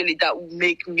that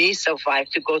make me survive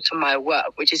to go to my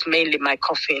work, which is mainly my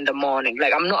coffee in the morning.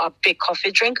 Like, I'm not a big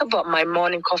coffee drinker, but my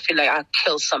morning coffee, like, I'll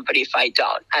kill somebody if I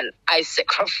don't. And I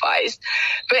sacrificed.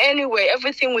 But anyway,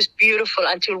 everything was beautiful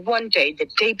until one day, the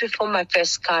day before my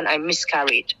first scan, I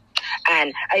miscarried.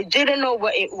 And I didn't know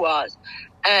what it was.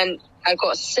 And I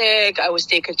got sick. I was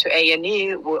taken to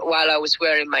A&E while I was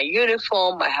wearing my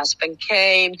uniform. My husband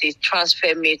came. They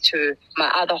transferred me to my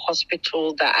other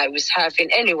hospital that I was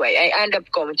having. Anyway, I ended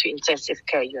up going to intensive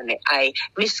care unit. I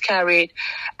miscarried.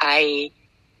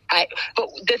 But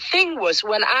the thing was,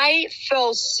 when I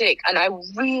fell sick, and I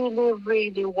really,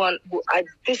 really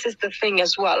this is the thing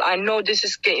as well. I know this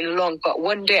is getting long, but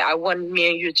one day I want me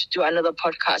and you to do another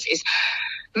podcast.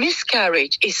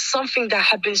 Miscarriage is something that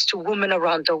happens to women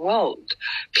around the world.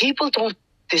 People don't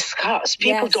discuss.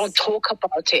 People don't talk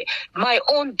about it. My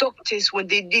own doctors, when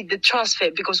they did the transfer,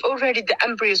 because already the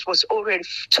embryos was already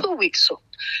 2 weeks old.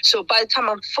 So by the time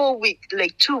I'm 2 weeks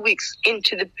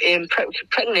into the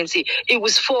pregnancy, it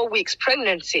was 4 weeks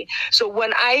pregnancy. So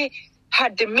when I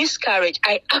had the miscarriage,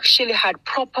 I actually had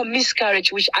proper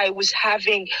miscarriage, which I was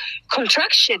having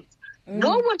contractions.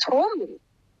 No one told me.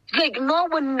 Like, no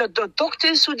one, the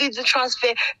doctors who did the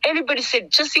transfer, anybody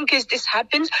said, just in case this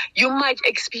happens, you might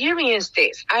experience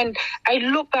this. And I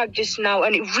look back this now,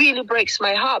 and it really breaks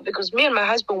my heart, because me and my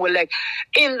husband were like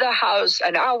in the house,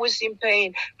 and I was in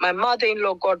pain. My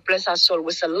mother-in-law, God bless her soul,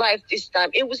 was alive this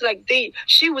time. It was like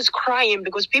she was crying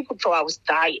because people thought I was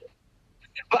dying.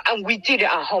 And we did it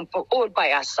at home, but all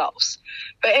by ourselves.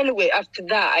 But anyway, after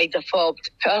that, I developed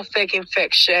perfect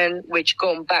infection, which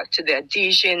going back to the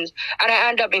adhesions. And I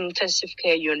ended up in intensive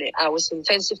care unit. I was in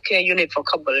intensive care unit for a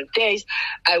couple of days.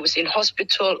 I was in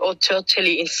hospital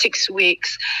totally in 6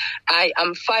 weeks. I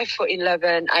am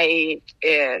 5'11".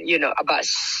 About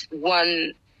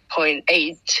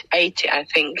 1.80, I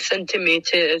think,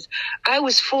 centimeters. I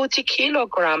was 40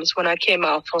 kilograms when I came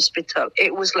out of hospital.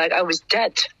 It was like I was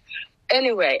dead.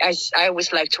 Anyway, I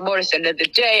was like, tomorrow's another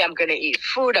day. I'm going to eat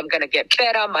food. I'm going to get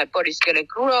better. My body's going to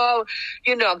grow.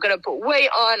 I'm going to put weight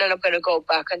on, and I'm going to go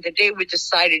back. And the day we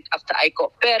decided, after I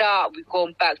got better, we're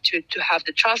going back to have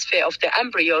the transfer of the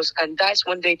embryos. And that's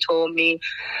when they told me,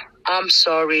 I'm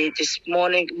sorry, this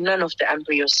morning, none of the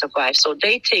embryos survived. So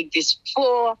they take these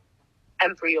 4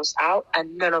 embryos out,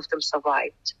 and none of them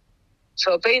survived.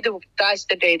 So that's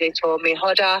the day they told me,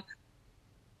 Hoda,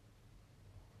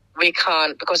 we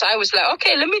can't, because I was like,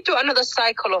 okay, let me do another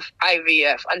cycle of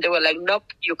IVF. And they were like,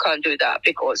 nope, you can't do that,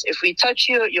 because if we touch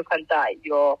you, you can die.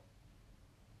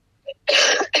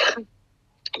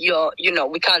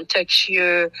 We can't touch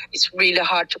you. It's really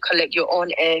hard to collect your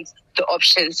own eggs. The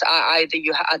options are either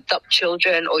you adopt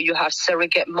children, or you have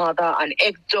surrogate mother, an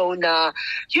egg donor.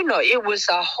 It was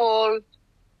a whole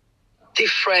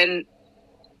different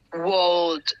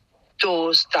world,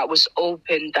 doors that was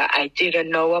open that I didn't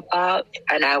know about,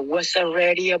 and I wasn't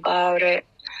ready about it.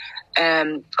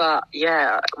 But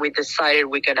yeah, we decided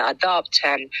we're gonna adopt,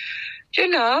 and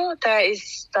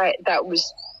that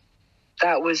was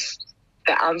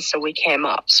the answer we came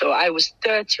up. So I was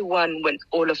 31 when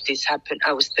all of this happened.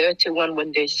 I was 31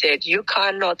 when they said you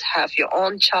cannot have your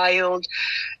own child.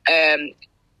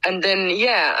 And then,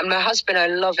 and my husband, I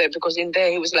love it, because in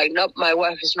there he was like, nope, my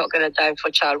wife is not going to die for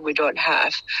a child we don't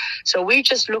have. So we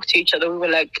just looked at each other. We were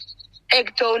like,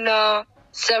 egg donor,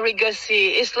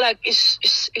 surrogacy,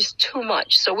 it's too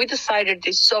much. So we decided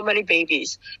there's so many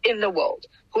babies in the world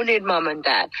who need mom and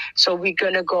dad. So we're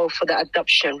going to go for the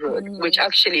adoption route, which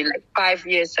actually 5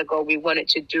 years ago we wanted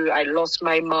to do. I lost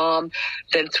my mom.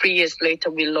 Then 3 years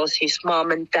later, we lost his mom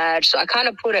and dad. So I kind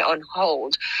of put it on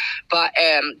hold. But,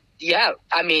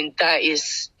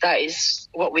 that is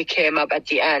what we came up at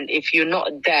the end. If you're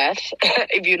not dead,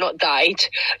 if you're not died,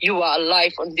 you are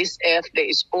alive on this earth. There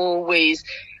is always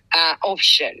an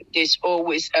option. There's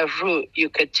always a route you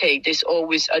could take. There's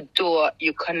always a door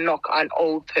you can knock and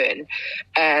open.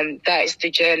 And that is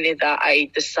the journey that I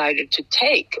decided to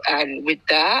take. And with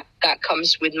that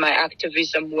comes with my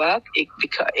activism work.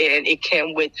 It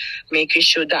came with making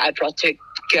sure that I protect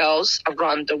girls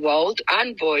around the world,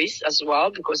 and boys as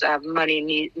well, because I have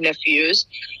many nephews.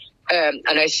 And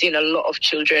I've seen a lot of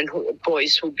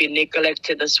boys who've been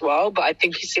neglected as well. But I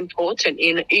think it's important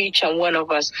in each and one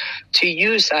of us to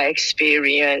use our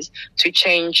experience to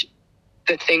change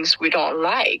the things we don't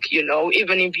like.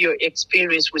 Even if your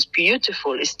experience was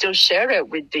beautiful, still share it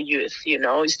with the youth,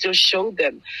 still show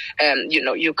them,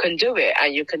 you can do it,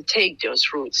 and you can take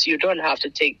those routes. You don't have to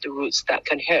take the routes that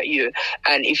can hurt you.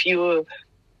 And if you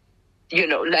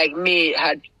like me,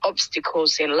 had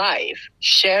obstacles in life,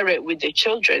 share it with the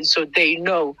children so they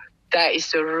know that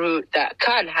is a route that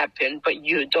can happen, but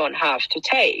you don't have to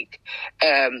take.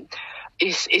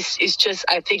 It's just,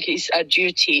 I think it's our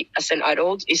duty as an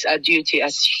adult, it's our duty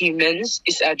as humans,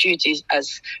 it's our duties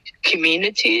as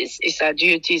communities, it's our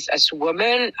duties as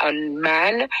women and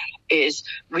men, is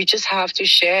we just have to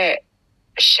share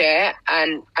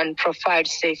and provide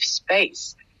safe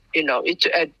space.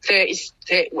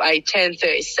 I turned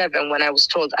 37 when I was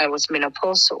told I was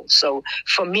menopausal. So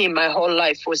for me, my whole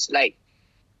life was like,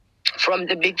 from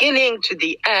the beginning to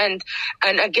the end.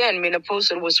 And again,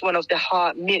 menopausal was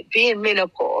being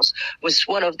menopause was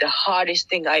one of the hardest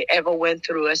things I ever went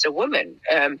through as a woman.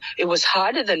 It was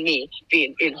harder than me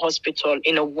being in hospital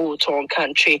in a war-torn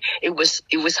country. It was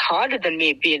harder than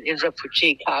me being in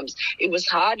refugee camps. It was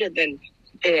harder than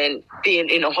being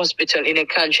in a hospital in a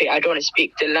country I don't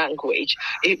speak the language,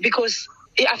 because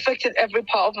it affected every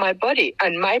part of my body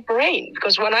and my brain.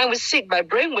 Because when I was sick, my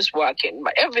brain was working,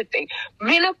 everything.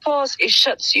 Menopause, it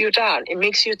shuts you down. It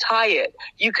makes you tired.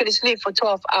 You can sleep for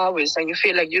 12 hours and you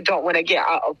feel like you don't want to get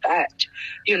out of bed.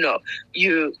 You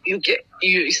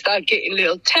start getting a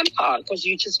little temper because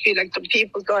you just feel like the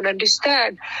people don't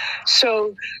understand.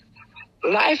 So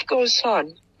life goes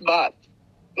on, but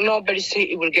nobody say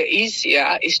it will get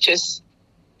easier. It's just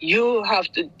you have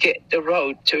to get the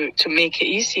road to make it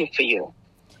easier for you.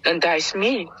 And that's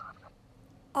me.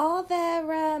 Are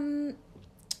there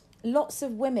lots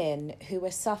of women who are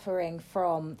suffering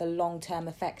from the long-term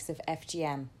effects of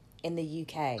FGM in the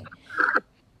UK?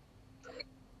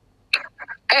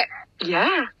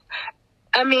 Yeah.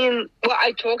 I mean, what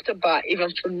I talked about,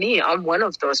 even for me, I'm one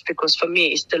of those, because for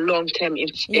me, it's the long-term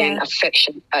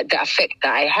affection, the effect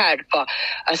that I had. But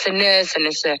as a nurse and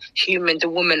as a human, the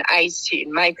woman I see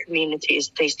in my community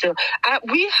is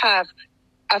we have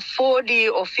a 40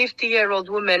 or 50-year-old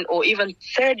woman or even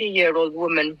 30-year-old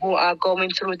woman who are going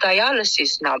through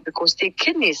dialysis now because their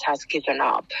kidneys has given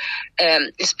up.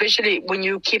 Especially when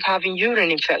you keep having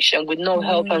urine infection with no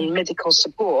help and medical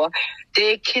support,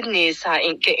 their kidneys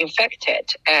get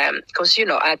infected. Because,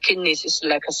 our kidneys is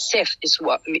like a sieve, is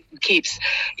what keeps,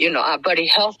 our body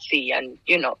healthy, and,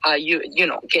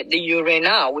 get the urine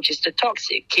out, which is the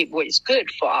toxic, keep what is good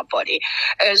for our body.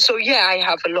 So, I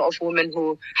have a lot of women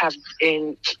who have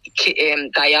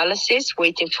dialysis,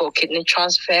 waiting for kidney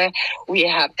transfer. We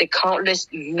have the countless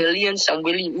millions and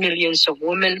millions of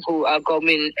women who are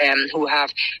going, who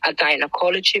have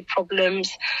gynecology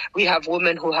problems. We have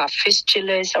women who have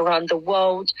fistulas around the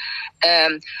world.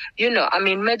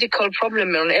 Medical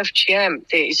problem on FGM,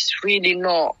 there is really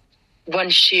not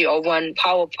one sheet or one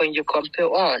PowerPoint you can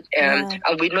put on. And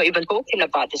we're not even talking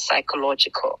about the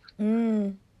psychological.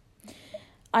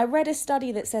 I read a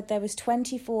study that said there was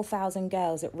 24,000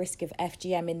 girls at risk of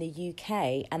FGM in the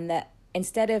UK, and that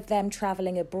instead of them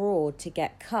travelling abroad to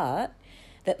get cut,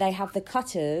 that they have the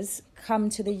cutters come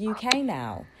to the UK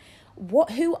now.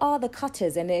 Who are the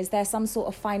cutters, and is there some sort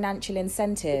of financial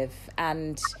incentive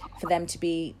and for them to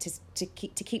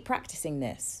keep practicing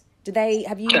this?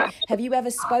 Have you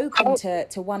ever spoken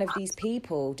to one of these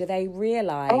people? Do they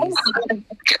realise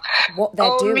what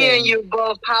they're doing? Me and you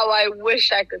both, how I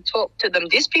wish I could talk to them.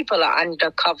 These people are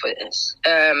undercovers.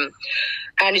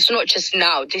 And it's not just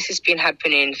now. This has been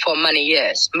happening for many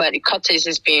years. Cutters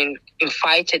has been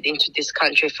invited into this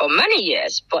country for many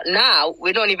years. But now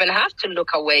we don't even have to look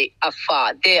away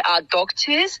afar. There are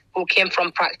doctors who came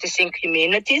from practicing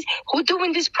communities who are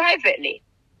doing this privately.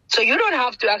 So you don't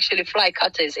have to actually fly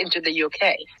cutters into the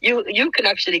UK. You can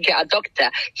actually get a doctor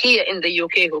here in the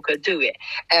UK who could do it.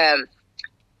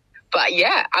 But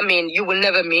you will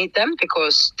never meet them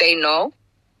because they know,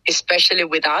 especially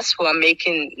with us who are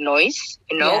making noise.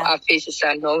 Our faces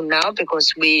are known now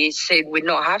because we say we're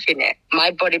not having it.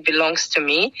 My body belongs to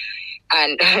me,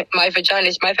 and my vagina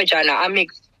is my vagina. I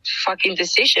make fucking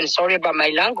decision. Sorry about my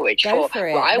language. Go for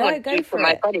it. What I want to do for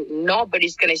my body.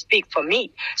 Nobody's going to speak for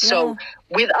me. So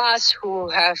with us who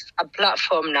have a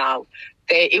platform now,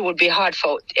 it would be hard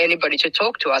for anybody to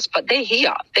talk to us, but they're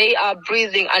here. They are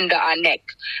breathing under our neck,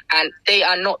 and they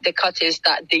are not the cutters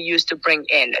that they used to bring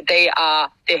in. They are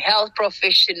the health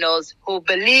professionals who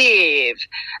believe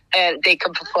they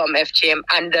can perform FGM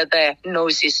under the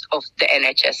noses of the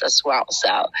NHS as well.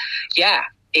 So,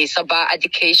 it's about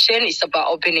education, it's about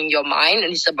opening your mind,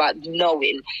 and it's about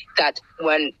knowing that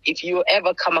if you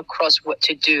ever come across what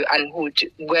to do and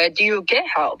where do you get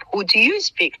help? Who do you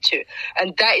speak to?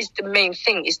 And that is the main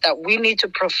thing, is that we need to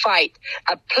provide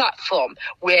a platform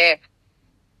where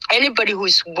anybody who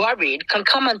is worried can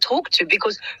come and talk to,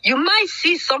 because you might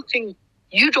see something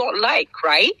you don't like,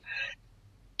 right?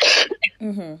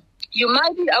 You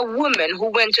might be a woman who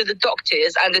went to the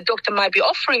doctors, and the doctor might be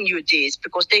offering you this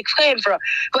because they claim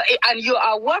and you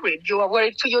are worried. You are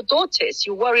worried for your daughters.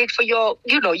 You're worried for your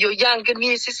younger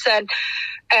nieces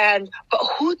but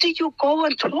who do you go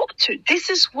and talk to? This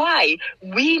is why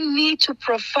we need to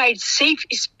provide safe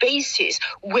spaces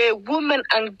where women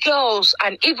and girls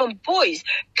and even boys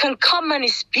can come and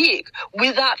speak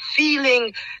without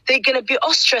feeling they're going to be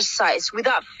ostracized,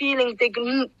 without feeling they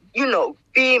can,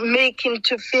 be making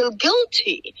to feel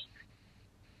guilty.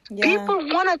 Yeah. People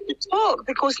wanted to talk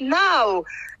because now,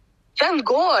 thank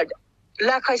God,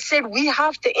 like I said, we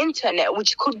have the internet,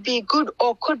 which could be good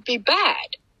or could be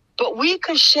bad. But we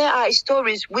can share our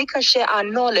stories, we can share our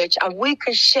knowledge, and we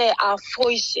can share our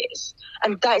voices.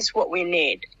 And that is what we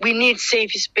need. We need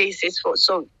safe spaces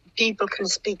so people can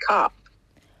speak up.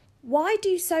 Why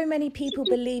do so many people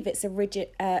believe it's a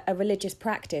religious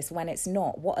practice when it's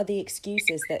not? What are the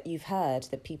excuses that you've heard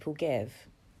that people give?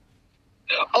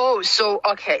 Oh, so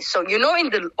in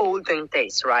the olden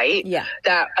days, right? Yeah.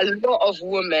 That a lot of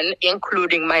women,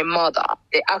 including my mother,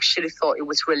 they actually thought it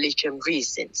was religion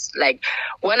reasons. Like,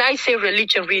 when I say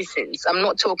religion reasons, I'm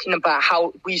not talking about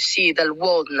how we see the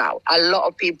world now. A lot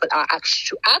of people are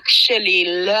actually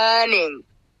learning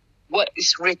what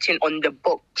is written on the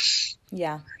books.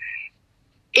 Yeah.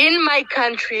 In my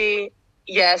country,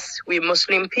 yes, we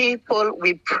Muslim people,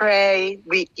 we pray,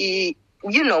 we eat.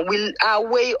 Our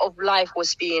way of life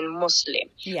was being Muslim.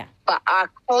 Yeah. But our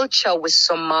culture was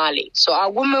Somali. So our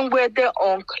women wear their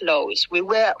own clothes. We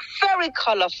wear very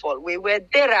colorful. We wear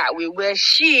dera, we wear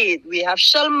sheet, we have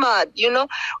shalmad,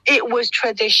 It was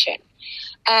tradition.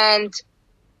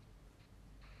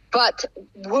 But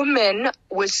women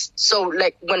was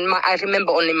I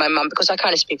remember only my mom, because I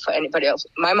can't speak for anybody else.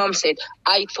 My mom said,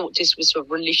 I thought this was a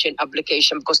religion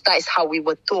application because that is how we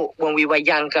were taught when we were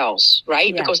young girls,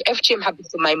 right? Yeah. Because FGM happened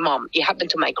to my mom, it happened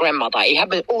to my grandmother, it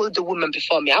happened to all the women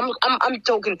before me. I'm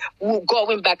talking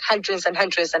going back hundreds and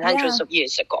hundreds and hundreds of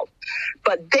years ago.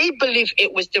 But they believe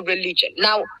it was the religion.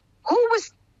 Now, who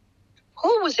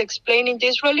was explaining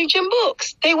these religion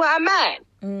books? They were a man.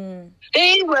 Mm.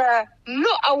 They were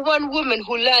not a one woman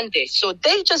who learned this. So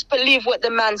they just believed what the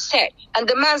man said. And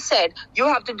the man said, you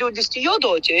have to do this to your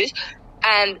daughters.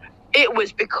 And it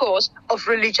was because of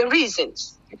religion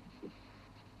reasons.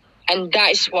 And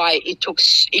that is why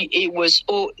it was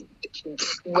all,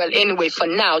 anyway, for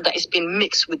now, that it's been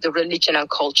mixed with the religion and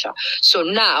culture. So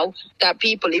now that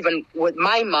people, even with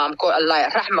my mom, got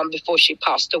Allah Rahman before she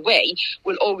passed away,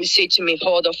 will always say to me,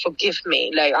 Hoda, forgive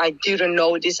me. Like, I didn't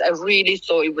know this. I really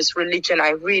thought it was religion.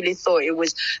 I really thought it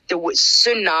was the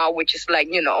Sunnah, which is like,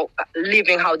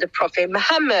 living how the Prophet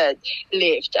Muhammad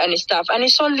lived and stuff. And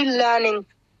it's only learning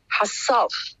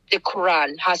herself, the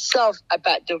Quran, herself,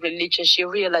 about the religion. She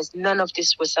realized none of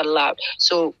this was allowed.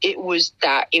 So it was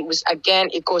that. It was, again,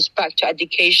 it goes back to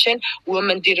education.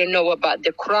 Women didn't know about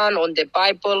the Quran or the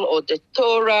Bible or the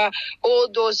Torah, all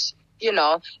those,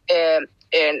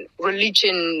 and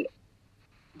religion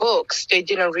books. They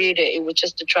didn't read it. It was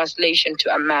just a translation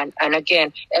to a man. And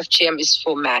again, FGM is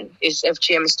for man.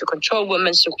 FGM is to control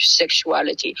women's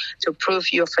sexuality, to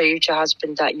prove your future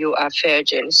husband that you are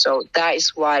virgin. So that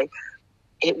is why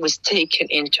it was taken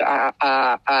into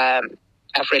a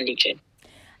religion.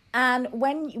 And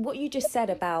what you just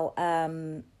said about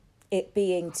it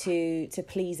being to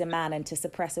please a man and to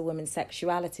suppress a woman's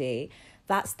sexuality,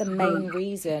 that's the main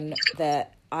reason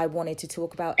that I wanted to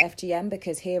talk about FGM,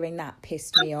 because hearing that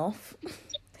pissed me off.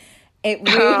 It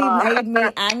really made me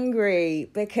angry,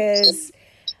 because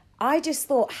I just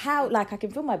thought I can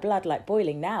feel my blood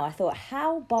boiling now. I thought,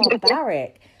 how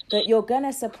barbaric that you're going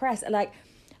to suppress.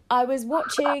 I was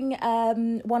watching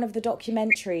one of the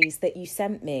documentaries that you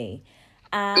sent me,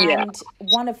 and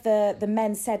one of the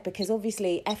men said, because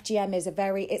obviously FGM is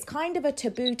it's kind of a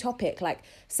taboo topic.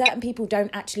 Certain people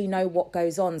don't actually know what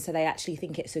goes on, so they actually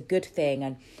think it's a good thing.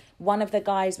 And one of the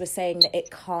guys was saying that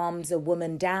it calms a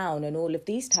woman down and all of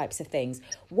these types of things.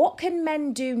 What can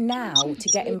men do now to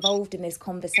get involved in this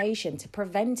conversation to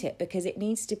prevent it? Because it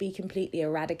needs to be completely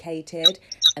eradicated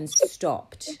and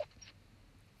stopped.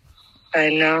 I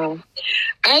know.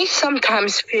 I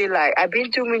sometimes feel like I've been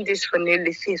doing this for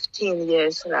nearly 15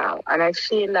 years now, and I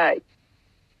feel like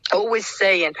always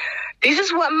saying, this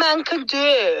is what man can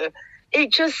do.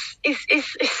 It just,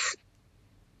 it's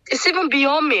even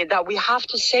beyond me that we have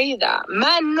to say that.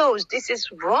 Man knows this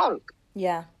is wrong.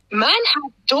 Yeah. Man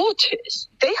have daughters.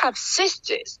 They have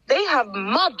sisters. They have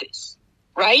mothers,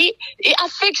 right? It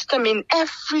affects them in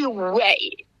every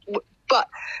way. But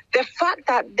the fact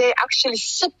that they actually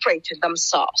separated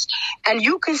themselves, and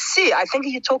you can see, I think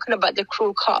you're talking about the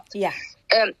cruel cut. Yeah.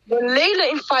 When Layla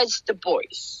invites the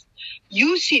boys,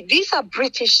 you see, these are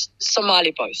British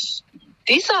Somali boys.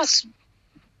 These are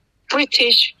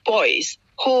British boys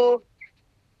who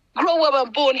grow up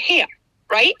and born here,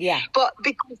 right? Yeah. But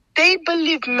because they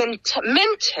believe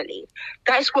mentally,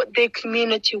 that's what their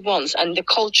community wants, and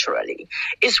culturally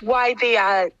is why they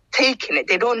are taking it.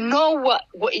 They don't know what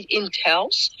it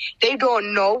entails. They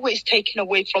don't know what is taken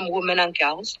away from women and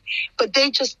girls, but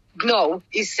they just know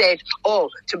it said, oh,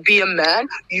 to be a man,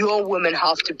 your women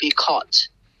have to be cut.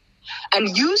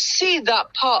 And you see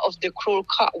that part of the cruel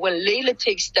cut when Layla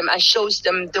takes them and shows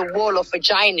them the wall of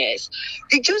vaginas.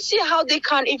 Did you see how they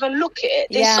can't even look at it?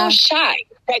 They're so shy.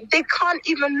 Like, they can't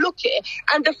even look at it.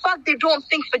 And the fact they don't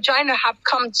think vagina have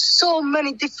come so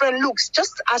many different looks,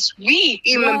 just as we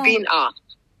human beings are.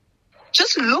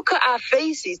 Just look at our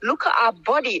faces, look at our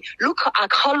body, look at our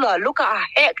color, look at our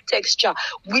hair texture.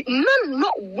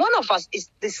 Not one of us is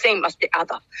the same as the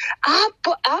other.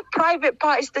 Our private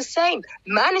part is the same.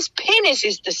 Man's penis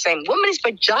is the same. Woman's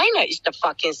vagina is the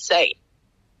fucking same.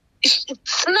 It's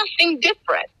nothing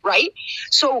different, right?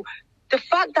 So the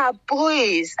fact that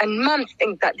boys and men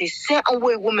think that the certain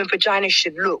way women's vagina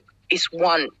should look is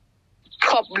one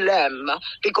problem,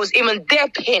 because even their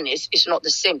penis is not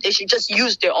the same. They should just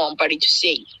use their own body to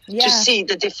see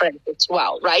the difference as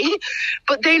well, right?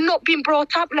 But they're not being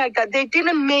brought up like that. They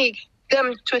didn't make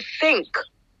them to think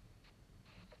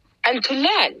and to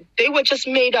learn. They were just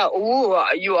made out, oh,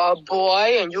 you are a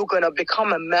boy and you're gonna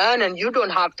become a man and you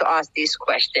don't have to ask these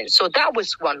questions. So that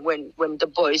was one when the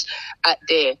boys at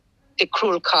the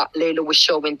cruel cut, Layla was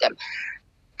showing them.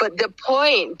 But the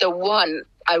point, the one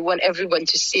I want everyone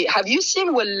to see. Have you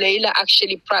seen when Layla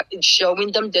actually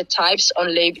showing them the types on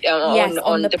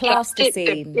the plasticine,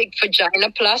 the big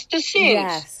vagina plasticine?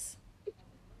 Yes.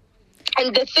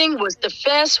 And the thing was, the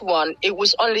first one, it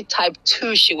was only type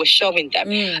 2 she was showing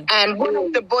them. And one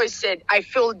of the boys said, I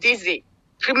feel dizzy.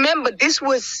 Remember, this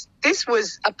was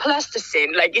a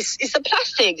plasticine. Like, it's a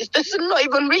plastic. This is not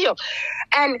even real.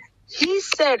 And he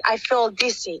said, I felt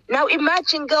dizzy. Now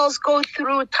imagine girls go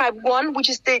through type 1, which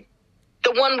is the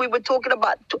one we were talking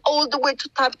about, all the way to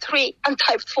type 3 and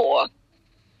type 4.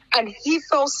 And he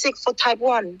felt sick for type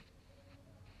 1.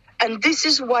 And this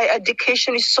is why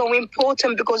education is so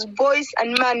important, because boys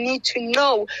and men need to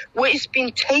know what is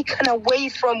being taken away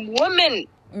from women.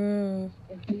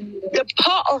 The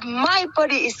part of my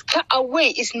body is cut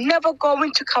away. It's never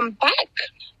going to come back.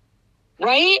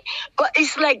 Right? But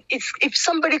it's like, if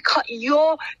somebody cut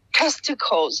your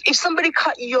testicles, if somebody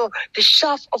cut the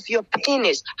shaft of your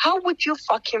penis, how would you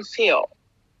fucking feel?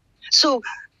 So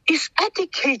it's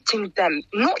educating them,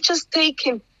 not just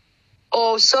taking,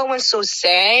 oh, so-and-so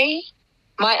say,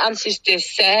 my ancestors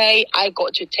say, I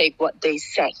got to take what they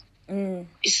say.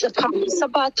 It's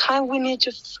about time we need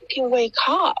to fucking wake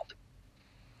up.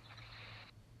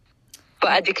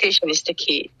 But education is the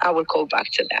key. I will go back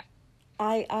to that.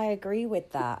 I agree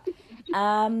with that.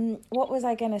 What was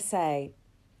I going to say?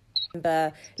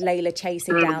 Remember Layla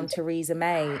chasing down Theresa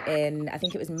May in, I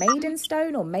think it was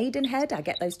Maidenstone or Maidenhead. I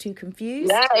get those two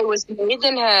confused. Yeah, it was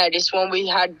Maidenhead. It's when we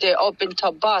had the open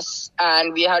top bus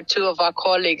and we had two of our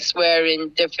colleagues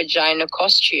wearing the vagina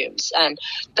costumes. And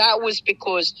that was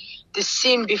because the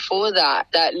scene before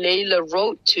that Layla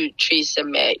wrote to Theresa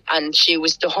May, and she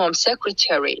was the Home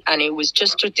Secretary, and it was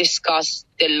just to discuss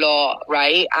the law,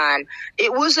 right? And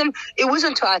it wasn't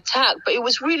to attack, but it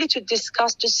was really to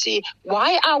discuss, to see,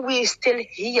 why are we still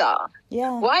here?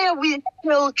 Yeah. Why are we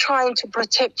still trying to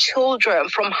protect children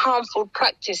from harmful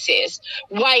practices?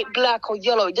 White, black, or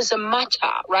yellow, it doesn't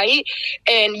matter, right?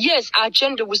 And yes, our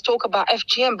agenda was talk about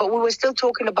FGM, but we were still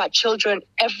talking about children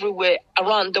everywhere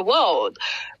around the world.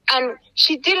 And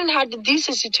she didn't have the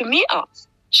decency to meet us.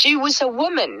 She was a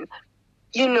woman.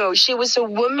 She was a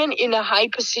woman in a high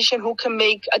position who can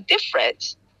make a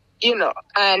difference,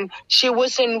 and she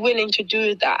wasn't willing to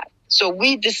do that. So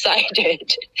we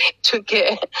decided to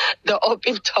get the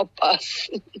open top bus.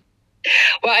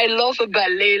 What I love about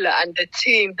Layla and the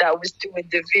team that was doing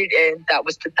the video, and that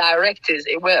was the directors,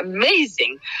 it were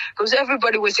amazing because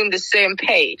everybody was in the same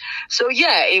page. So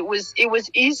yeah, it was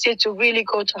easier to really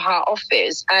go to her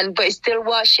office, but still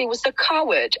she was a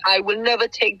coward. I will never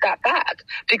take that back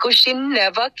because she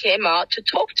never came out to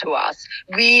talk to us.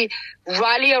 We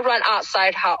rally around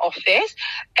outside her office.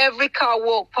 Every car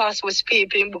walked past was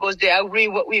peeping because they agree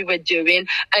what we were doing.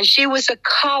 And she was a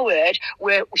coward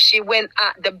where she went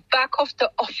at the back of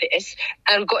the office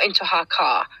and got into her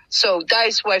car. So that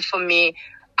is why for me,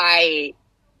 I'm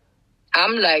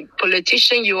like,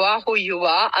 politician, you are who you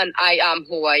are, and I am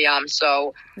who I am.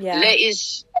 So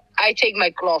I take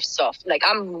my gloves off. Like,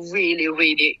 I'm really,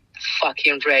 really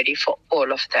fucking ready for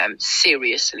all of them.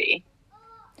 Seriously.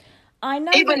 I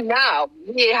know. Even now,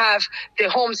 we have the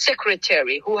Home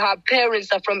Secretary who have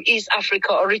parents are from East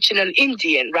Africa, original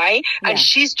Indian, right? Yeah. And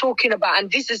she's talking about,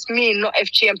 and this is me, not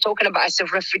FGM, talking about as a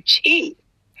refugee.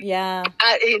 Yeah.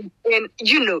 And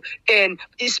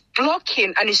it's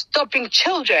blocking and it's stopping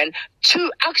children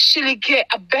to actually get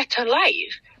a better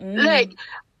life. Like,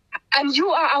 and you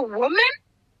are a woman?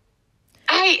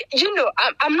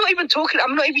 I'm not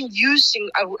even using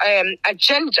a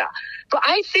gender, but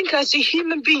I think as a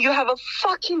human being, you have a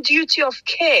fucking duty of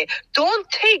care. Don't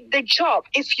take the job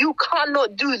if you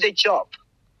cannot do the job.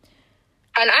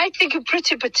 And I think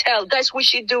Priti Patel, that's what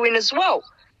she's doing as well.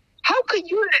 How can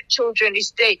you let children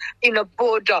stay in a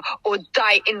border or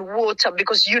die in water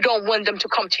because you don't want them to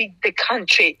come to the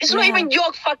country? It's not even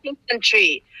your fucking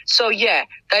country. So, yeah,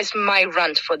 that's my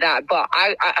rant for that. But,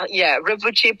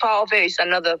 refugee part of it is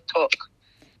another talk.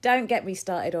 Don't get me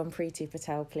started on Priti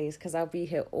Patel, please, because I'll be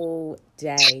here all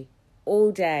day.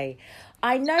 All day.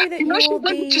 I know that she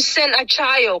went to send a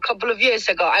child a couple of years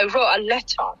ago. I wrote a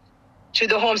letter to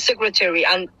the Home Secretary,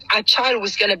 and a child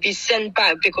was going to be sent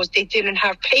back because they didn't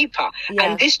have paper. Yeah.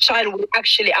 And this child was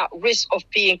actually at risk of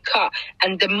being cut,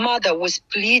 and the mother was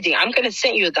bleeding. I'm going to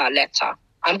send you that letter.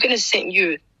 I'm going to send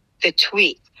you the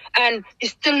tweet. And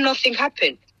still nothing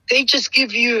happened. They just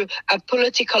give you a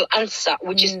political answer,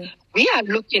 which is, we are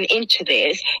looking into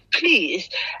this. Please,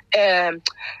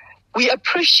 we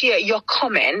appreciate your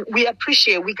comment. We're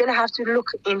going to have to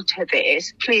look into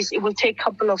this. Please, it will take a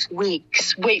couple of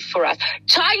weeks. Wait for us.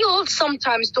 Child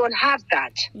sometimes don't have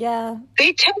that. Yeah.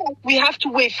 They tell us we have to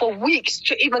wait for weeks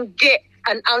to even get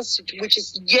an answer, which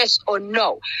is yes or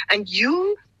no. And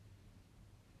you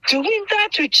doing that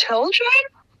to children?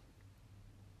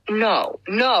 No.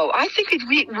 I think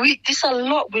there's a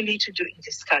lot we need to do in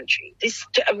this country.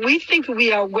 We think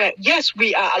we are yes,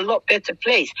 we are a lot better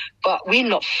place, but we're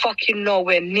not fucking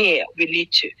nowhere near we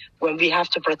need to when we have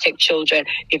to protect children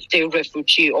if they're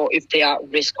refugee or if they are at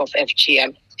risk of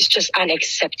FGM. It's just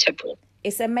unacceptable.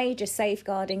 It's a major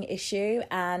safeguarding issue,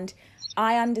 and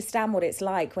I understand what it's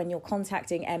like when you're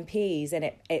contacting MPs and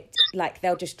it like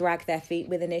they'll just drag their feet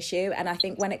with an issue. And I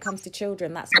think when it comes to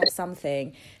children, that's not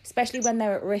something, especially when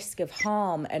they're at risk of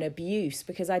harm and abuse,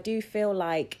 because I do feel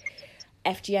like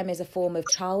FGM is a form of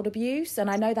child abuse. And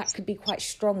I know that could be quite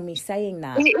strong, me saying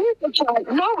that.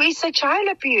 It's a child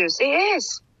abuse. It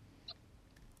is.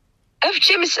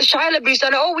 FGM is child abuse,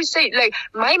 and I always say, like,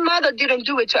 my mother didn't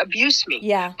do it to abuse me.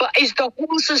 Yeah. But it's the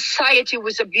whole society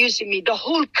was abusing me. The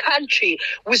whole country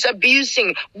was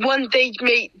abusing. When they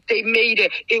made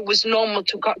it was normal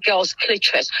to cut girls'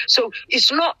 clitoris. So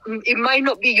it might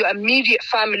not be your immediate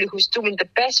family who's doing the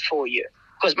best for you.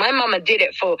 Because my mama did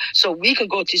it so we can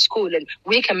go to school and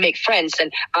we can make friends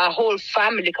and our whole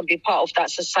family can be part of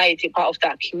that society, part of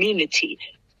that community.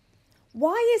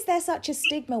 Why is there such a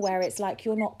stigma where it's like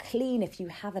you're not clean if you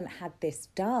haven't had this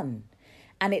done?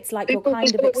 And it's like you're kind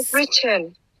of... It was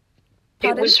written.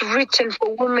 Pardon? It was written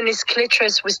for women, his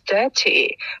clitoris was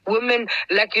dirty. Women,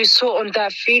 like you saw on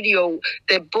that video,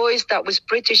 the boys that was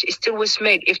British, it still was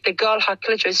made. If the girl had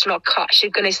clitoris not cut,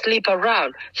 she's going to sleep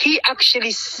around. He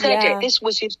actually said it. This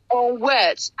was his own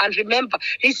words. And remember,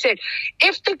 he said,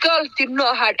 if the girl did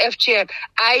not have FGM,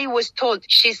 I was told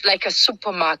she's like a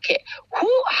supermarket.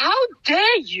 How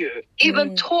dare you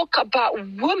even talk about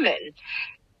women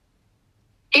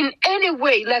in any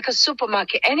way, like a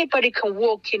supermarket? Anybody can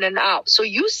walk in and out. So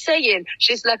you saying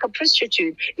she's like a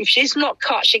prostitute. If she's not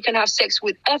cut, she can have sex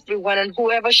with everyone and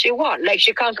whoever she wants. Like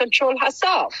she can't control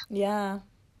herself. Yeah.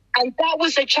 And that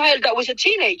was a child, that was a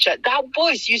teenager. That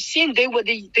boys, you seen, they were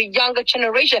the younger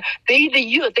generation. They the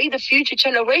youth, they the future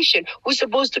generation who's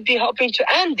supposed to be helping to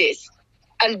end this.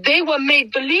 And they were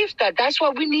made believe that. That's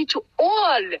why we need to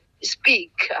all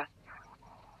speak.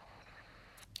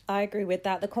 I agree with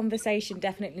that. The conversation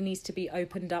definitely needs to be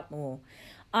opened up more.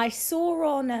 I saw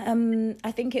on,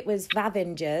 I think it was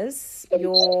Vavengers,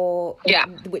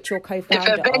 which you're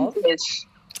co-founder of.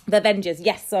 The Avengers,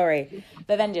 yes, sorry.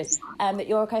 The Avengers, that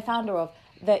you're a co-founder of,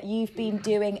 that you've been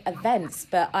doing events.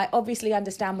 But I obviously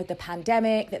understand with the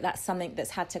pandemic that's something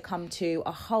that's had to come to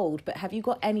a hold. But have you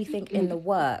got anything in the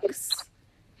works?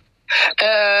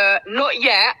 Not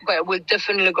yet, but we're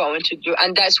definitely going to do.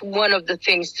 And that's one of the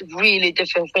things really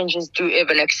different Avengers do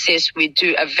even exist. We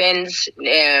do events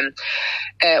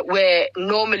where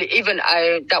normally even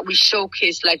that we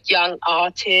showcase like young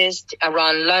artists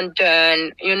around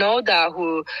London, that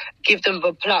who give them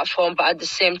a platform, but at the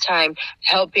same time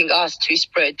helping us to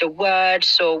spread the word.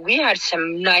 So we had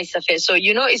some nice events. So,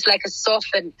 it's like a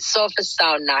soft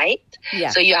sound night. Yeah.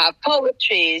 So you have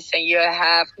poetry and you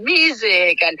have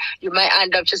music and you might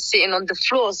end up just sitting on the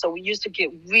floor. So we used to get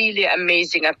really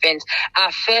amazing events.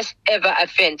 Our first ever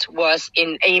event was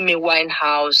in Amy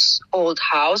Winehouse old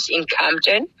house in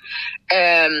Camden.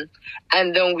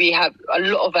 And then we have a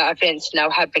lot of our events now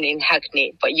happening in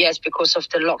Hackney. But yes, because of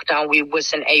the lockdown, we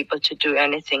wasn't able to do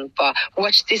anything. But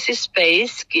watch this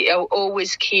space. I'll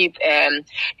always keep,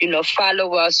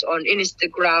 follow us on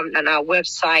Instagram and our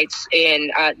websites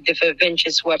and the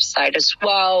Ventures website as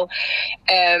well.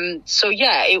 So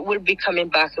yeah, it will be coming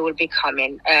back. It will be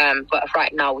coming. But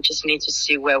right now, we just need to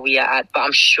see where we are at. But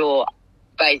I'm sure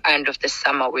by end of the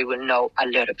summer, we will know a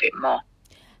little bit more.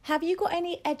 Have you got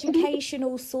any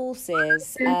educational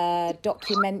sources,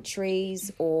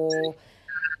 documentaries or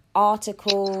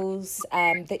articles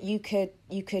that you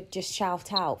could just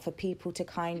shout out for people to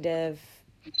kind of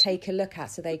take a look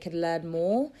at so they could learn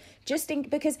more?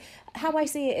 Because how I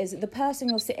see it is the person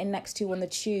you're sitting next to on the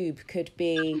tube could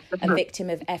be a victim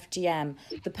of FGM.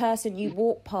 The person you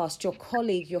walk past, your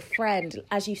colleague, your friend,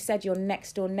 as you said, your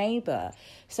next door neighbour.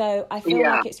 So I feel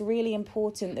like it's really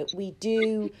important that we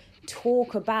do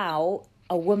talk about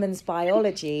a woman's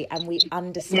biology and we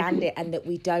understand it, and that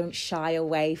we don't shy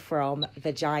away from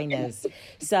vaginas.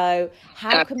 So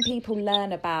how can people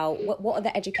learn about, what are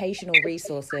the educational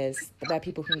resources where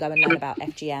people can go and learn about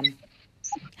FGM?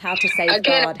 How to safeguard,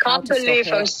 again, I can't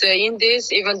believe I'm saying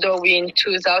this, even though we're in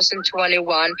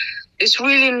 2021. It's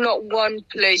really not one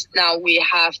place now we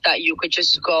have that you could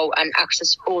just go and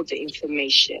access all the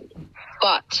information.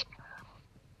 But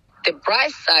the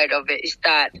bright side of it is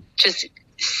that just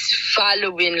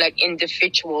following like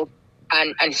individual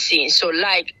and seeing. So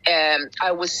like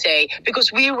I would say,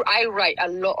 because I write a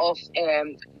lot of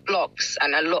blogs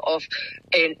and a lot of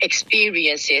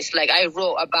experiences. Like I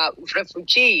wrote about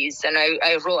refugees and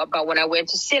I wrote about when I went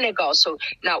to Senegal. So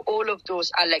now all of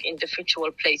those are like individual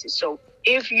places. So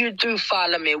if you do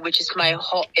follow me, which is my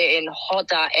in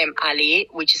Hoda Ali,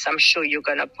 which is, I'm sure you're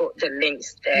going to put the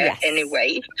links there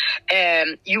anyway,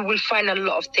 you will find a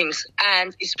lot of things.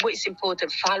 And it's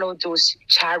important, follow those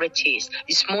charities.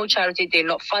 The small charity, they're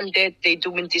not funded. They're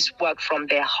doing this work from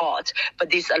their heart.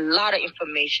 But there's a lot of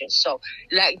information. So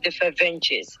like the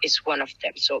Ventures is one of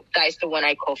them. So that is the one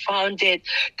I co-founded.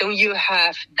 Then you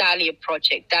have Dahlia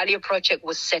Project. Dahlia Project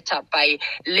was set up by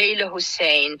Layla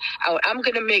Hussein. I'm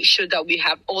going to make sure that we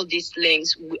have all these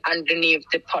links underneath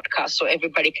the podcast so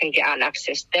everybody can get an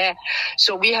access there.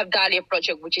 So we have Dahlia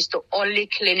Project, which is the only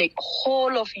clinic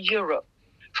whole of Europe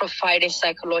providing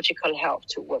psychological help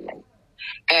to women.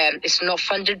 It's not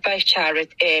funded by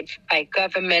charity, by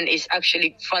government. It's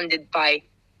actually funded by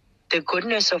the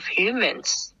goodness of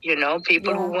humans,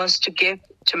 people who wants to give,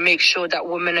 to make sure that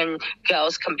women and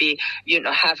girls can be,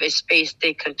 have a space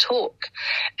they can talk.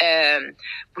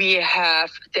 We have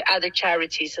the other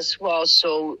charities as well.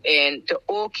 So in the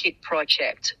Orchid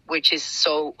Project, which is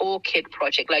Orchid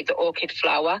Project, like the Orchid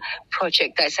Flower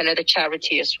Project, that's another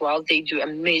charity as well. They do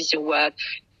amazing work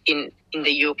in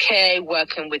the UK,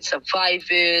 working with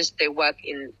survivors. They work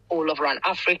in all around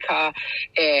Africa,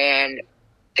 and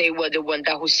they were the one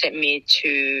who sent me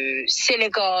to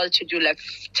Senegal to do like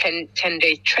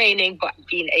 10-day training, but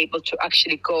being able to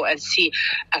actually go and see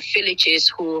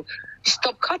villages who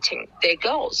stopped cutting their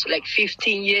girls like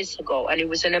 15 years ago. And it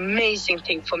was an amazing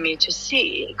thing for me to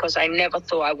see, because I never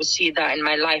thought I would see that in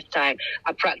my lifetime.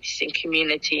 A practicing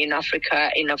community in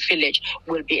Africa, in a village,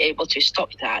 will be able to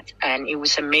stop that. And it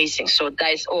was amazing. So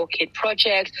that is Orchid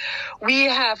Project. We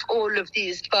have all of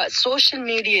these, but social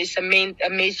media is a main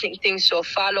amazing thing. So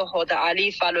follow Hoda Ali,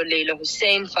 follow Layla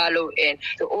Hussein, follow in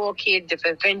the Orchid,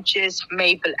 the Ventures,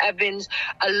 Mabel Evans.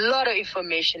 A lot of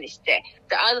information is there.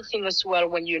 The other thing as well,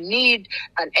 when you need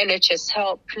an NHS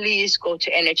help, please go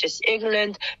to NHS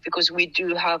England, because we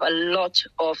do have a lot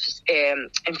of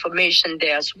information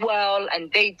there as well,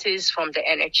 and data from the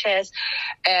NHS.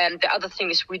 And the other thing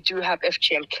is we do have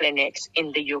FGM clinics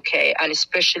in the UK, and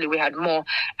especially we had more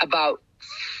about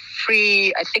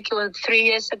I think it was 3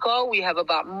 years ago, we have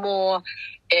about more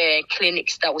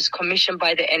clinics that was commissioned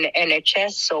by the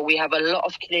NHS. So we have a lot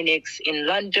of clinics in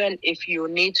London. If you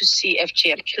need to see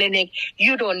FGM clinic,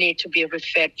 you don't need to be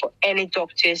referred for any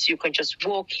doctors. You can just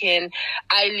walk in.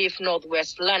 I live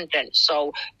northwest London,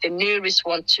 so the nearest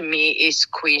one to me is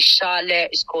Queen Charlotte.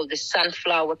 It's called the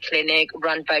Sunflower Clinic,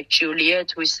 run by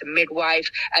Juliet, who is a midwife,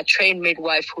 a trained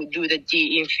midwife who do the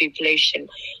defibrillation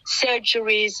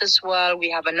surgeries as well. We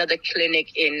have another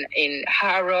clinic in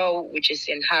Harrow, which is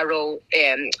in Harrow,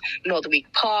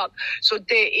 Northwick Park. So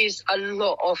there is a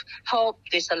lot of help,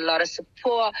 there's a lot of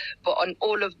support, but on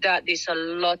all of that, there's a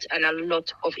lot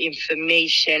of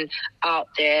information out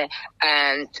there,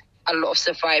 and a lot of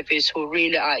survivors who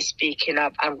really are speaking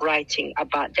up and writing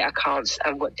about their accounts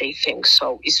and what they think.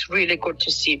 So it's really good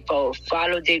to see both.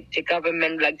 Follow the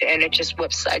government, like the NHS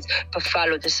websites, but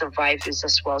follow the survivors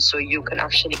as well, so you can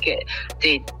actually get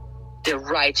the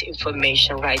right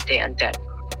information right there and then.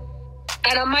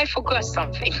 And I might forget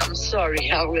something. I'm sorry.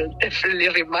 I will definitely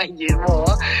remind you more.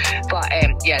 But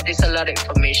there's a lot of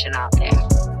information out there.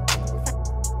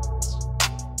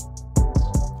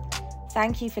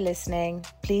 Thank you for listening.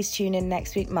 Please tune in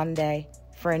next week, Monday,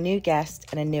 for a new guest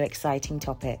and a new exciting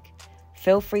topic.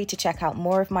 Feel free to check out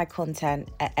more of my content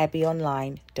at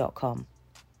ebbyonline.com.